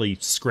like I've really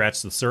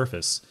scratched the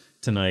surface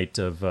tonight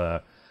of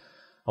a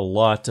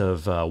lot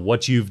of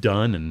what you've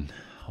done and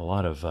a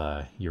lot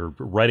of your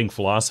writing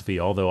philosophy,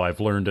 although I've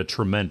learned a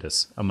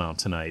tremendous amount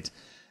tonight.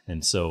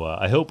 And so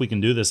I hope we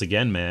can do this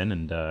again, man.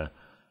 And I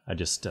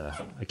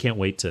can't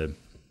wait to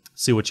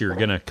see what you're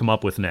going to come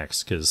up with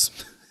next, because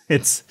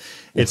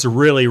it's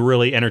really,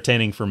 really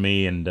entertaining for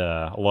me and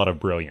a lot of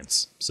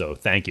brilliance. So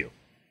thank you.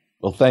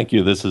 Well, thank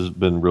you. This has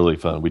been really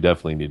fun. We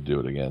definitely need to do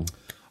it again.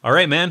 All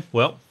right, man.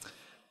 Well,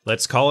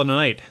 let's call it a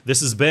night.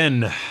 This has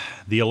been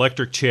The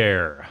Electric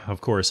Chair. Of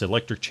course,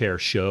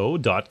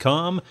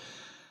 electricchairshow.com.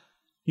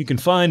 You can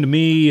find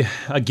me,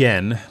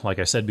 again, like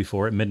I said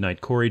before, at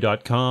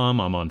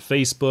midnightcorey.com. I'm on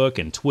Facebook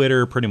and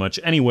Twitter, pretty much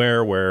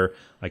anywhere where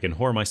I can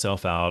whore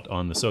myself out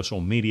on the social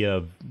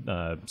media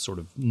sort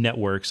of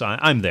networks.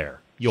 I'm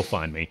there. You'll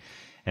find me.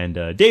 And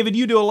David,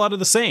 you do a lot of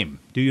the same,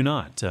 do you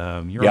not?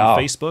 You're on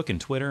Facebook and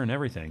Twitter and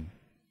everything.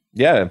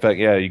 Yeah, in fact,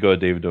 you go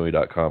to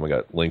davidnoey.com. I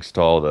got links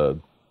to all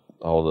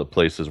the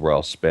places where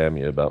I'll spam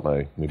you about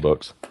my new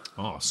books.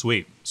 Oh,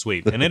 sweet.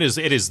 And it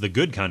is the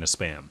good kind of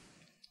spam.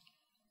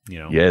 You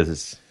know,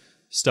 yes,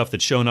 stuff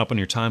that's showing up on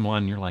your timeline,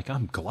 and you're like,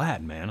 I'm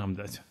glad, man.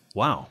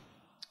 Wow,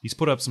 he's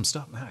put up some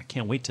stuff. Man, I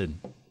can't wait to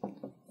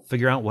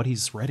figure out what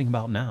he's writing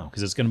about now,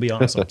 because it's going to be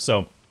awesome.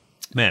 So,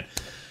 man,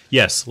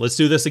 yes, let's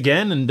do this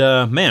again, and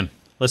man,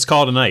 let's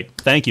call it a night.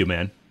 Thank you,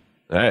 man.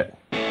 All right.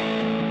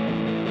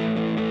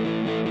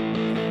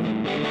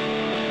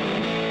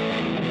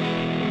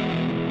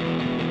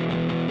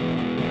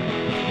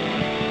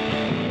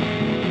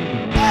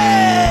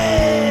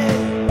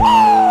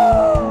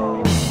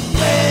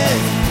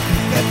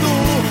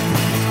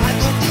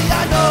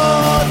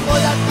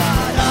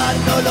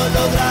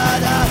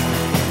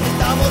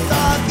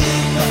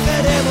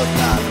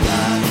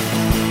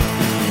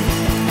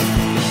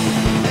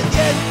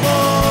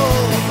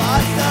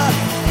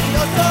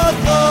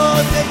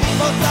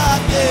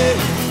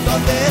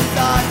 ¿Dónde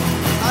están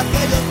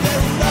aquellos que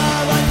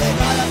juraban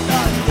llegar hasta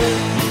el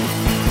fin?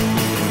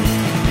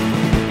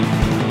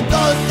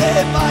 ¿Dónde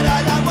para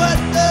la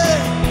muerte?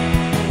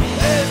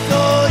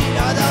 Eso y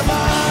nada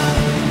más.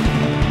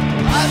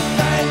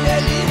 Hasta en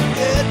el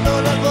infierno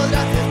no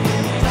podrás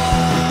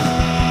escuchar.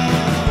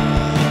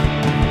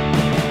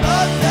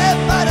 ¿Dónde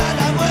para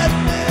la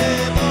muerte?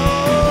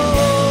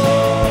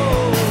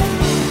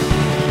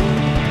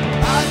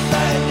 Hasta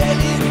en el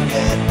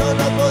infierno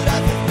no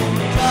podrás escuchar.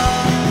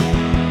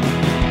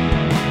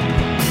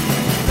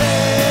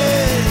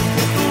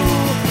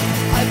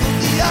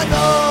 No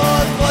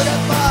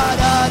podrás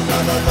parar, no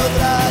lo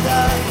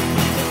lograrás.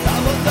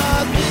 Estamos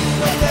aquí,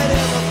 no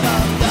queremos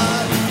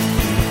cambiar.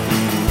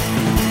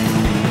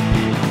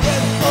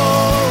 Tiempo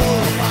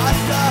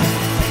pasa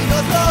y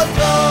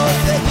nosotros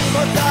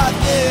seguimos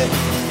aquí.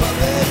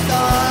 ¿Dónde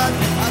están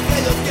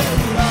aquellos que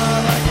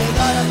juraban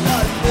llegar hasta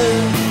el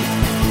fin?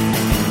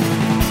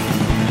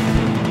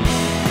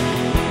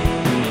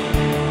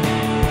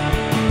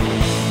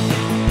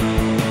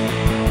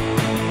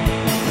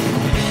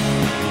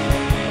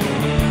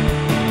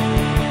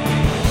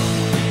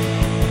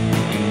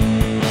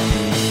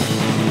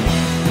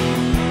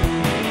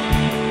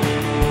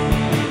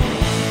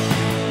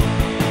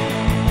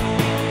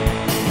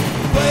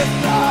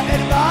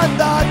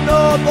 No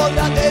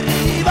podrá derribar